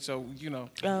NFL thing, so Oh,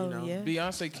 yeah.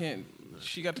 Beyonce can't.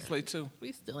 She got to play too.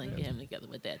 We still ain't get him together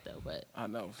with that though. But I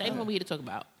know. same one we here to talk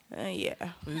about. Yeah.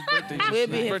 His birthday just, We'll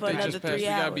be his here for birthday another just passed. 3 We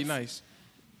gotta be hours. nice.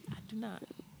 I do not.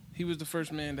 He was the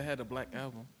first man that had a black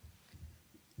album.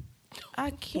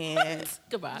 I can't.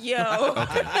 Goodbye. Yo, All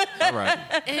right.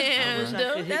 And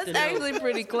that's actually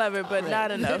pretty clever, but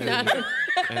not enough.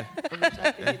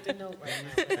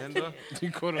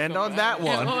 And on that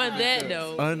one, on that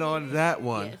note, and on that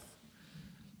one,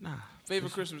 yes.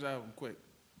 Favorite Christmas album, quick.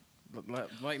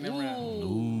 Lightning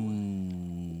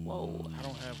round. Whoa. I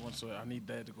don't have one, so I need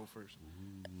Dad to go first.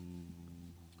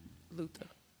 Luther.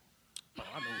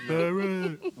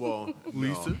 Well,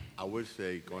 Lisa? no, I would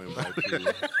say going back to going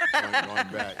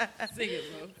back Sing it,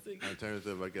 bro. Sing in terms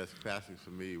of classics for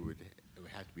me, it would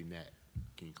have to be Nat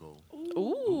King Cole.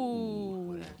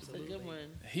 Ooh. That's a good one.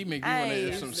 He make me want to Hey.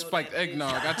 have some spiked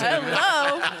eggnog. I tell you that.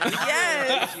 Hello.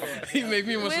 Yes. He make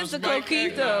me want some Where's the spiked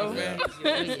coquito? eggnog,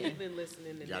 man. We've been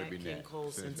listening to Gotta Nat be King Nat.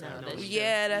 Cole since I know That's you.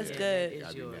 Yeah, that's Yeah, good. that is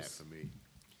Gotta be Nat yours. for me.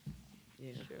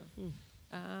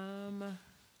 Yeah.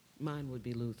 Mine would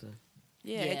be Luther.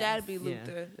 Yeah, it Yes. gotta be Yeah.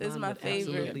 Luther. This is Mine my would favorite.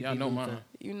 absolutely Y'all be know Luther. mine.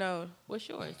 You know. What's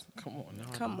yours? Come on, now.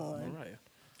 Come on. Mariah.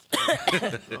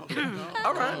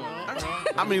 All right.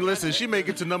 I mean, listen, she make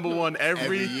it to number one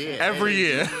every year.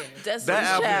 That's that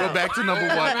album go back to number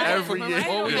one every year.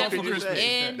 What we want for Christmas?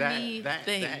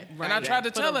 Anything. And I tried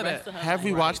to tell her that. Have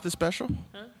we watched the special?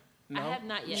 No. I have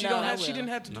not yet. She didn't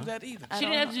have to do that either. She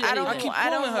didn't have to do that either. I keep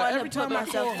calling her every time I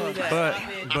call her.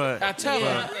 But I tell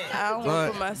her. I don't want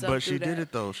to put myself But she did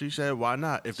it though. She said, "Why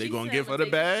not? If they gonna give her the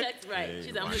bag,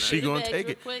 she gonna take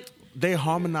it." They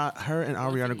harmonize. Her and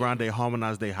Ariana Grande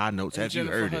harmonize their high notes. Have you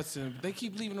heard it? They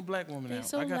keep leaving a black woman out.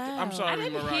 So I'm sorry, I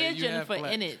didn't Mariah. hear Jennifer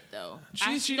in it though.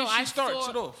 She starts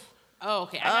it off. Oh,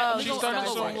 okay. She started the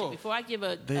song off. Before I give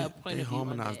a point They of view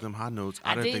harmonize them high notes.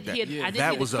 I didn't did think hear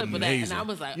that was the clip of that, amazing. and I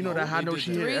was like, you know that high note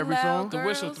she hit every loud song. The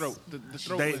whistle throat. The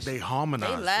throat. They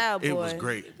harmonized. They loud, It was boy.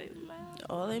 great.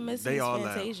 All they missing They is all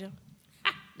loud. Fantasia.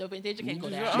 No, Fantasia can't go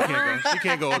She down. can't go. She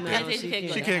can't go with them. Fantasia can't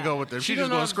go She down. can't go with them. She She just don't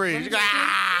gonna know- scream. She go,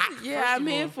 ah! Yeah, I'm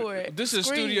here for it. This is a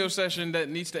Scream. studio session that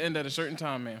needs to end at a certain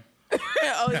time, man.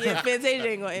 Oh yeah, Fantasia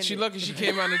ain't gonna end She it. lucky she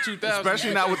came out in 2000.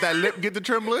 Especially not with that lip get the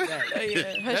trembling. Oh, yeah.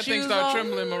 Her That thing shoes start off.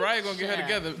 trembling. Mariah gonna get her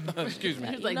together. Excuse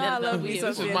me. Like, No, I that's love not me weird. some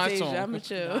This is my Fantasia. song. I'm a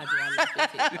chill. I love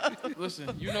Fantasia.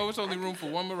 Listen, you know it's only room for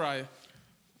one Mariah.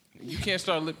 You can't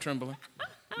start lip trembling.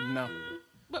 No,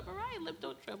 But Mariah lip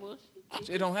don't tremble.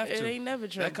 it don't have It to. ain't never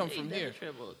That trembled. come from here.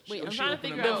 Wait, I'm She trying to opened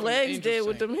figure them The out up. legs Angels did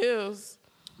with sing. them heels.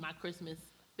 my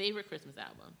favorite Christmas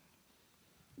album.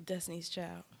 Destiny's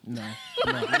Child. No.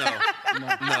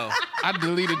 No, I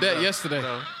deleted that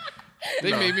yesterday.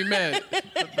 They made me mad.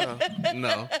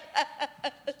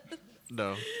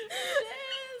 no.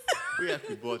 We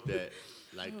actually bought that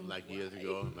like years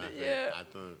ago. Matter of fact, Yeah. I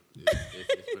thought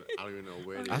it's been, I don't even know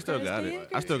where it is. I still got it.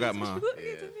 I still got mine.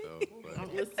 Yeah,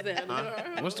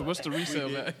 so, What's the resale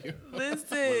value? Listen,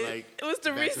 but like, what's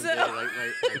the back in the day, resale?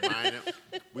 like buying it,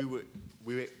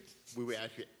 we were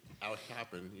actually out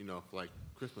shopping, you know, for like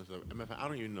Christmas. As a matter of fact, I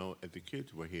don't even know if the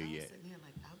kids were here yet.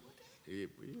 Yeah,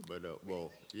 but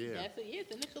well, yeah. That's it. Yeah,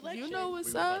 it's in the collection. You know what's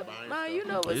We was up, buying Ma? stuff. You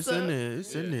know what's It's up. in there.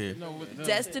 It's in there.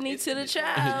 Destiny to the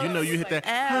child. You know you hit that.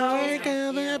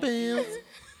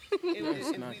 It was,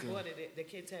 if we bought it, the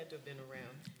kids had to have been around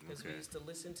because we used to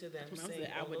listen to them sing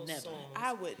I all would those never. songs.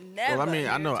 I would never. Well, I mean,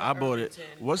 I know I bought it.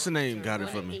 What's the name? Got it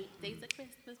for me. 8 Days of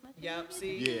Christmas, my Yup,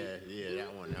 see? Yeah,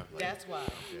 that one. That's why.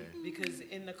 Because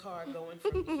in the car going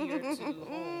from here to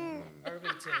home,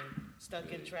 Irvington,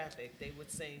 stuck in traffic, they would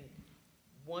sing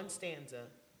one stanza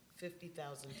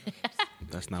 50,000 times.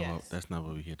 That's not Yes. what. That's not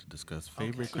what we're here to discuss.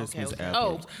 Favorite Okay, Christmas okay.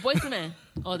 albums. Oh, Boyz II Men,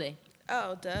 all day.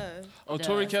 Oh, duh. Oh,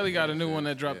 Tori Kelly got a new one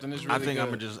that dropped and it's really I think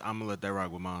good. I'm gonna let that rock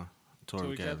with mine. Tori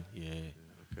Tori Kelly. Kelly?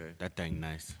 Yeah. Okay. That thing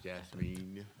nice.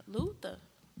 Jasmine. Luther.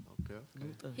 Okay.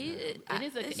 It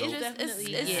is a. It's It's just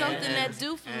definitely it's yeah. something that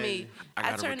do for And me. I I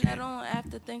gotta turn recant. that on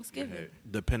after Thanksgiving.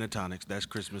 The Pentatonics. That's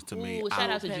Christmas to me. Ooh, shout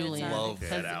I out to Julian. love that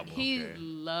 'cause album. He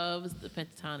loves the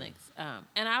Pentatonics.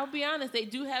 And I'll be honest, they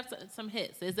do have some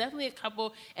hits. There's definitely a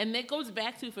couple. And that goes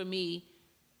back to, for me,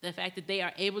 the fact that they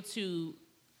are able to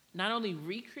not only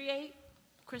recreate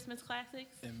Christmas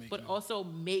classics, And make but new- also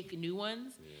make new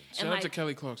ones. Shout And out to like,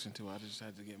 Kelly Clarkson too. I just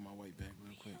had to get my weight back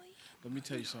real quick. Let me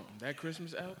tell you something. That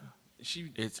Christmas album,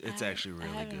 It's actually really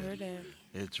I haven't good. heard that.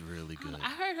 It's really good. I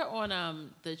heard her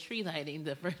on the tree lighting,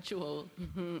 the virtual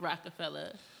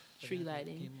Rockefeller tree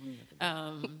lighting.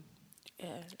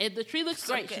 Yeah. The tree looks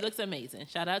great. Okay. She looks amazing.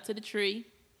 Shout out to the tree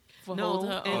for No, holding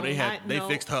her and own. They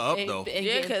fixed her up though.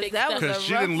 Yeah, 'cause that was Because a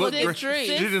she rough didn't look looking great. tree.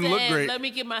 She didn't look great. Let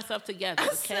me get myself together.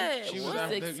 Okay. said, She was what? out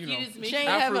there, you know. Excuse me. She ain't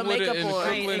have her Afro with it makeup in on.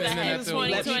 Brooklyn I and then had at the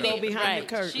 2020 go behind right.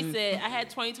 the curtain. She said I had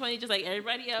 2020 just like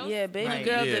everybody else. Yeah, baby Right.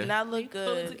 girl Yeah. did not look Pull it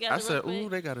good. together I said, real ooh,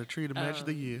 quick. they got a tree to match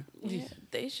the year. Yeah,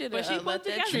 they should But have she let put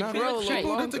that together. tree She grow a looked little straight.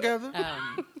 Pulled it longer. together.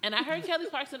 And I heard Kelly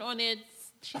Clarkson on it.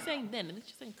 She sang then, and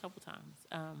she sang a couple times.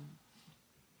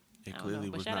 It I don't clearly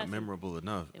know, but was shout out not to- memorable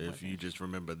enough It if wasn't. you just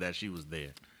remember that she was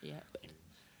there. Yeah.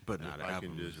 But If nah, the I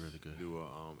album can was just really good. do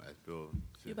a as Bill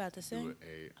You about to do sing?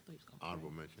 a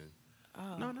honorable mention.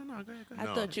 Oh. No, go ahead. I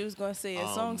No. thought you was gonna say a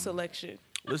song selection.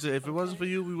 Listen, if it wasn't for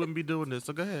you, we wouldn't be doing this.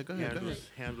 So go ahead.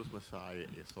 Handel's Messiah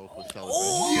is Soulful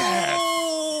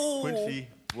Celebration. Quincy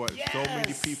brought so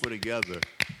many people together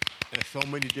in so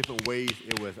many different ways.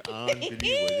 It was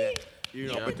unbelievable.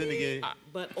 But then again,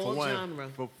 But for all one, genre.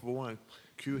 For one,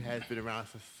 Q has been around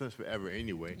since forever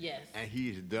anyway. Yes. And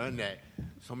he's done that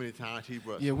so many times. He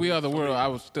brought Yeah, so We many- Are the so World. many- I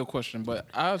was still questioning, but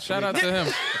I'll shout out to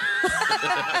him.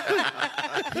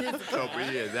 So,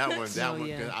 but yeah, that one.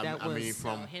 yeah, Cause that I mean, was-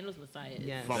 from Handles Messiah.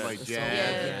 Yeah. from like The jazz, soul.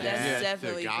 Yeah, that's jazz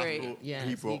definitely to gospel, great. Yes, he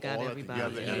he brought got all that everybody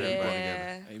together. in and there. everybody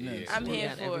Yeah. together. Amen. I'm We here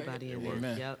got for everybody it. in there.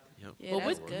 Amen. Yep. Yeah, Well,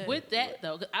 that's good. with that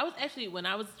though, 'cause I was actually when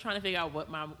I was trying to figure out what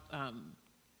my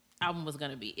album was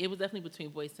gonna be. It was definitely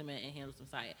between Boyz II Men and Handel's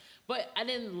Messiah. But I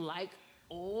didn't like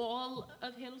all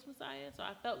of Handel's Messiah, so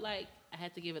I felt like I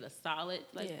had to give it a solid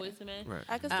Boyz II Men. Right.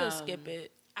 I could still skip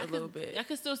it a little bit. I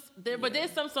could still but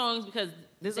there's some songs because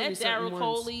that Daryl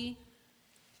Coley.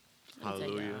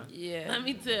 Hallelujah. Yeah. Let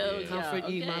me tell you. Comfort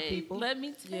ye my people. Let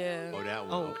me tell you. Oh, that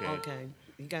one. Okay.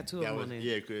 You got two of them on there.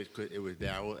 Yeah, because it was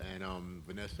Daryl and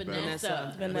Vanessa.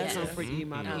 Vanessa. Comfort ye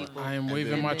my people. I am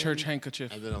waving my church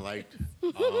handkerchief. And then I liked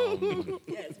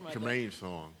Jermaine's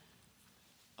song.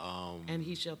 And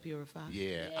he shall purify.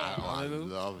 Yeah, I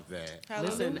love that.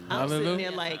 Listen, I'm sitting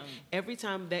there like every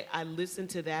time that I listen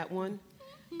to that one,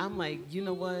 I'm like, you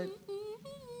know what?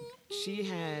 She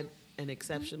had an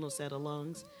exceptional set of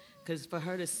lungs, because for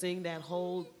her to sing that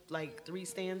whole like 3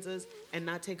 stanzas and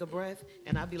not take a breath,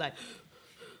 and I'd be like,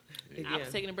 I was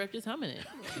taking a breath just humming it.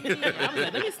 I was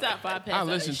like, let me stop 5 passes. I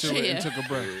listened to it and took a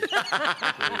breath.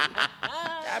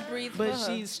 I breathed but for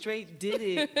her. she straight did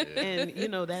it, and you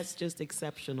know that's just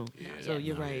exceptional. So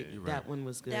you're right. That one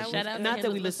was good. Shout out not to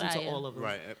that we Handel's listened to Messiah. all of them,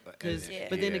 Right.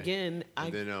 but then again,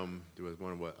 and then there was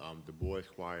one with the Boys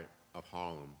Choir of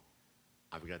Harlem.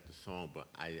 I forgot the song, but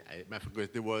because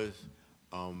there was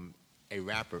a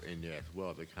rapper in there as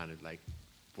well that kind of like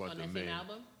brought on them that same in.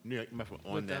 album?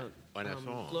 On that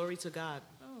song. Glory to God.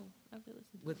 Oh, I have to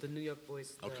listen. With the New York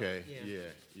Boys. Okay.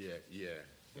 Yeah.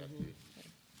 Mm-hmm.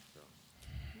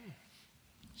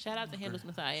 Shout out to Handel's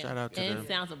Messiah. Shout out to and them.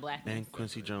 Sounds of Blackness. And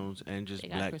Quincy Jones and just They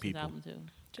got a black Christmas people. album too.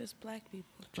 Just black people.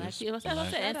 Black people. That's what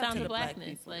I said. And Shout out Sounds to of the black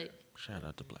Blackness. people. Like Shout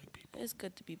out to black people. It's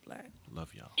good to be black.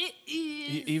 Love y'all. it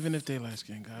is. Even if they light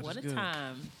skin, God What is a good.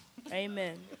 time.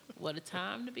 Amen. What a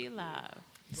time to be alive.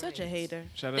 Such a hater.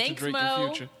 Shout out Thanks, to Drake Mo.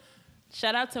 and Future.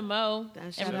 Shout out to Mo.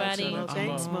 Shout Everybody. out to Mo.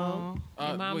 Thanks, Mo.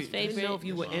 Your mom's wait, I favorite. didn't know if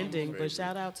you were ending, but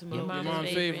shout out to Mo. Your mom's Mom's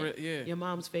favorite. yeah. Your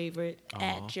mom's favorite.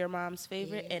 At your mom's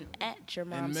favorite and at your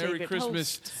mom's And Merry favorite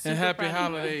Christmas host. and Super Happy proud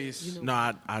of you. Holidays. No,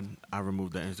 I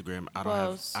removed the Instagram. I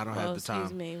don't have the time.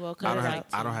 Excuse me. Well, I cut don't it have out.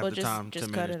 I don't have Well, the just- time just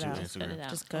to cut manage it to out. Instagram.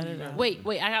 Just cut it out. Wait,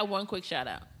 I got one quick shout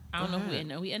out. I don't know if we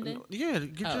ended. We ended? Yeah,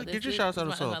 get your shouts out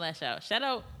of of my last shout. Shout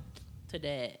out to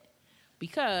Dad.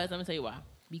 Because, I'm going to tell you why.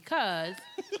 Because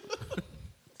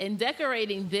in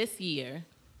decorating this year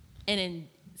and in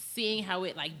seeing how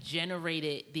it like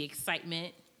generated the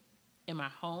excitement in my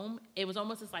home, it was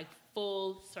almost this like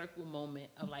full circle moment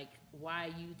of like why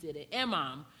you did it. And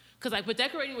Mom. Because like, but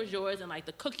decorating was yours, and like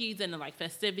the cookies and the like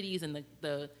festivities and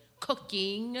the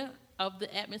cooking of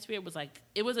the atmosphere was like,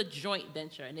 it was a joint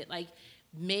venture, and it like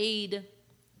made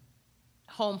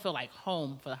home feel like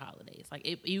home for the holidays. Like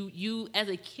you as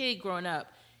a kid growing up,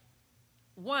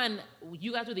 one,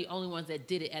 you guys were the only ones that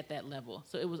did it at that level.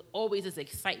 So it was always this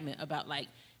excitement about like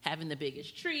having the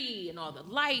biggest tree and all the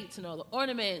lights and all the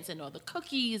ornaments and all the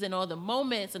cookies and all the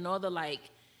moments and all the like,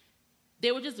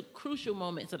 they were just crucial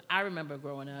moments that I remember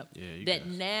growing up that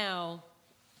now,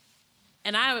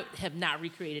 and I have not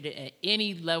recreated it at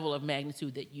any level of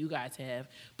magnitude that you guys have,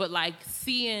 but like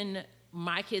seeing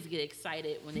my kids get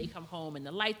excited when they come home and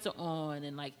the lights are on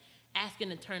and like asking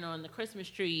to turn on the Christmas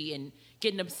tree and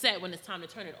getting upset when it's time to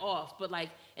turn it off. But like,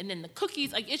 and then the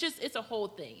cookies, like it's a whole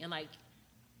thing. And like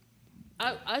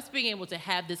us being able to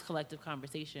have this collective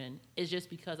conversation is just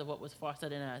because of what was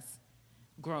fostered in us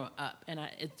growing up. And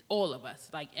it's all of us.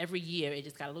 Like every year it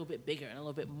just got a little bit bigger and a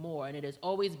little bit more. And it has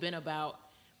always been about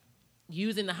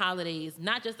using the holidays,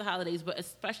 not just the holidays, but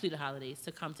especially the holidays,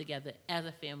 to come together as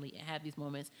a family and have these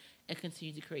moments and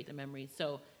continue to create the memories.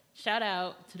 So shout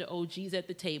out to the OGs at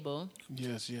the table.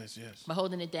 Yes. For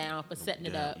holding it down, for setting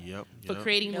it up, Yep. for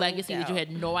creating legacy that you had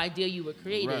no idea you were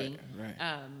creating.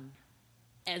 Right.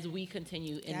 As we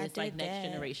continue in I this like did next that.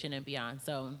 generation and beyond.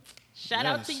 So shout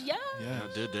out to y'all. Yeah.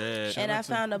 I did that. And I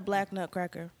found a black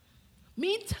nutcracker.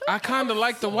 Me too. I kind of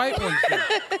like the white ones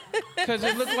because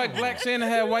it looked like Black Santa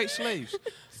had white slaves.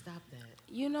 Stop that.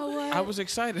 You know what? I was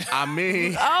excited. I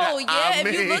mean, Oh yeah, I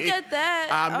if you look mean, at that,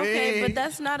 I okay, mean, but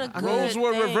that's not a good Roles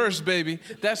were thing. reversed, baby.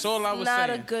 That's all I was Not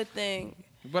saying. a good thing.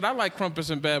 But I like Crumpets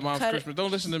and Bad Moms Cut it. Christmas.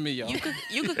 Don't listen to me, y'all.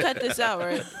 You could cut this out,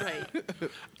 right? Right.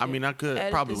 I mean, I could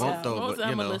Edit probably this won't out. though, Most but I'm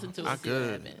you gonna know, listen to it, I see what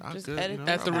could. happens. I Just could. edit You know,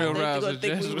 that At the out. Real They Rouse, gonna as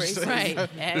think Jess we was racist. saying. Right.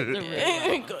 At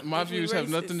the real. My views have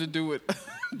nothing to do with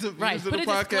the Right. views of Put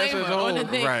the a podcast as a disclaimer on the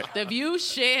whole. thing. Right. The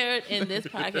views shared in this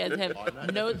podcast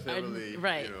have no necessarily,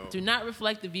 right. you know. Do not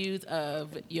reflect the views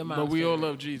of your mom. But we all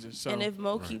love Jesus. So And if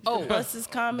Mo keeps Oh. the buses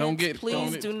comments,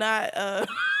 please do not.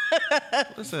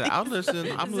 Listen, I'll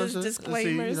listen. I'm This is listening to see,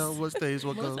 you disclaimers. know, what stays,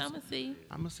 what Most goes. I'ma see.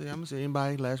 I'm gonna see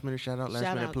anybody. Last minute shout out, last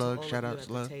Shout minute out plug, to all shout of out, you at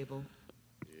the love. table.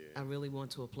 I really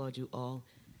want to applaud you all,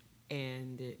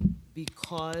 and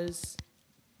because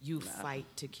you fight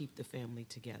to keep the family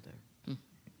together.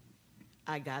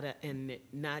 I gotta, and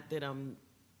not that I'm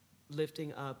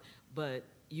lifting up, but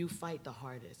you fight the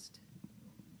hardest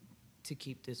to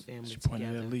keep this family She together.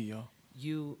 pointed at Lee, y'all.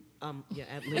 You,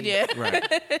 at Lee. Yeah. Right.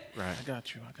 I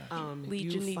got you.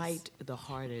 You Janice. fight the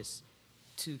hardest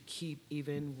to keep,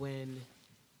 even when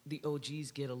the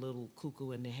OGs get a little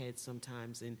cuckoo in the head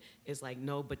sometimes, and it's like,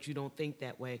 no, but you don't think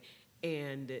that way,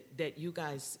 and that you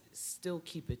guys still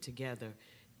keep it together,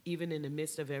 even in the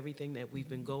midst of everything that we've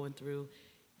been going through.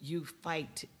 You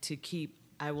fight to keep.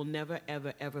 I will never,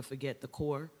 ever, ever forget the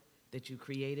core that you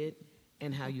created.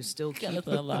 And how you still keep Got us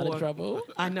in a lot of trouble.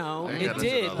 I know They it got us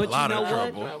did, in a but lot you know of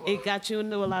what? trouble. It got you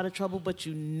into a lot of trouble, but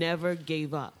you never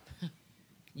gave up.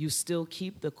 You still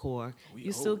keep the core.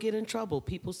 You still get in trouble.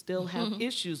 People still have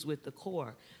issues with the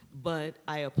core, but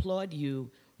I applaud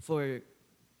you for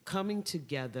coming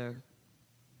together.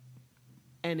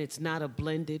 And it's not a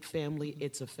blended family;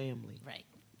 it's a family. Right.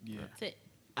 Yeah. That's it.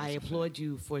 I applaud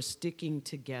you for sticking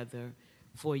together,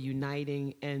 for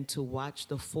uniting, and to watch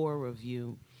the four of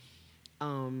you.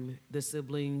 The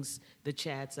siblings, the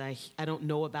chats, I don't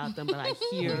know about them, but I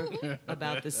hear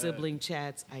about the sibling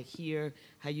chats. I hear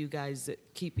how you guys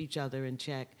keep each other in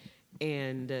check,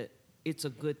 and it's a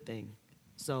good thing.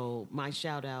 So my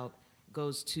shout out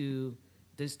goes to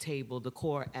this table, the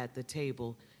core at the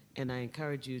table, and I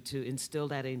encourage you to instill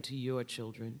that into your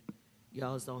children.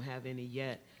 Y'all don't have any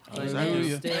yet. Yes, I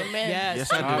do. Amen.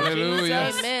 Yes, I do.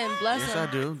 Hallelujah. Amen. Bless Yes, them.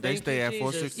 I do. They Thank stay you, at Jesus.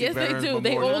 460 Yes, they Veterans do. They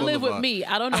Memorial all live with Boulevard. me.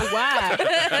 I don't know why.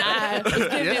 I was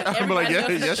giving Yeah, I'm like,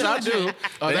 everybody else yes, I do.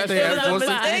 Oh, They that's stay at good.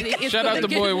 460. Shout out to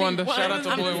Boy Wonder. Shout out to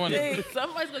I'm Boy just Wonder. saying,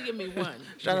 somebody's gonna give me one.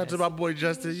 Shout out to my boy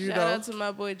Justin. You Shout know, out to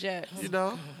my boy Jack. you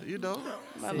know.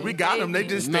 My We little got them. They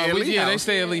baby. just stay at No, Lee yeah, House. they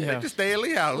stay at Lee They House. just stay at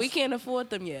Lee House. We can't afford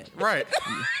them yet. Right.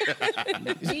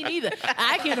 Me neither.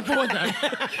 I can't afford them.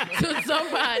 So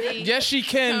somebody Yes, she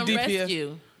can. come DPS.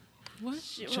 rescue. What?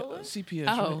 CPS.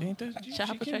 Oh. right? Ain't that? Child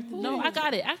she protector. can- No, I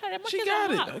got it. My She kids got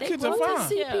are it. hot. They Kids are both fine.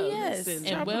 CPS. Listen,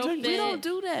 And well We fed. don't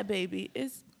do that, baby.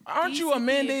 It's Aren't you a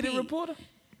mandated DCPP. reporter?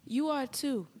 You are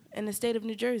too in the state of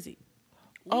New Jersey.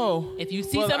 Oh. If you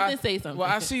see Well, something, I- say something. Well,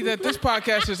 I see that this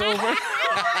podcast is over.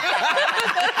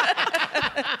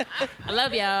 I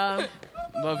love y'all.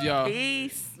 Love y'all.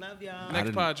 Peace. Love y'all. I Next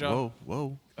didn't- pod, y'all.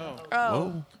 Whoa.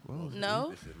 Oh, Whoa.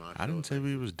 no. I didn't say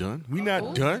we was done. We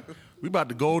not done. We about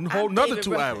to go a whole nother David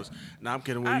 2 Ruffin. hours. Nah, I'm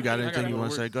kidding. Well, you got I anything gotta you go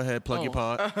want to to say? work. Go ahead. Plug your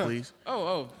pod, please. Shout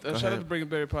out ahead. to Bring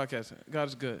Berry Podcast. God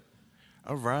is good.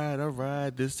 All right.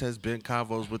 This has been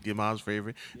Convos with your mom's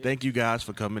favorite. Thank you guys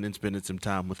for coming and spending some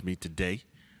time with me today.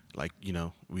 Like,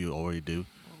 we already do.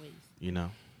 Always.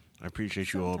 I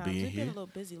appreciate you all Sometimes being we've been here. a little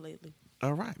busy lately.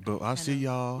 All right. But I'll see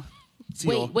y'all. See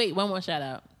y'all. Wait, one more shout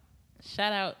out.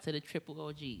 Shout out to the triple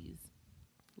OGs,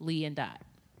 Lee and Dot.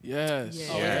 Yes.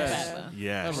 Yeah. Yes. All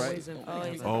Yes. right. Always and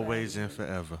forever. Always and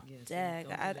forever. Dag,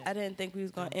 I didn't think we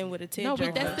was gonna end with a tear No, but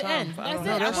jerker. that's the end. That's it.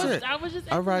 No, that's it. I was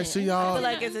just All right. ending See it. I y'all. feel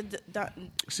like it's a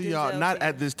See y'all. Not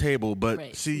at this table, but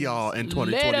Right. see y'all in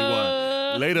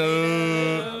 2021. Later.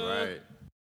 Later. All right.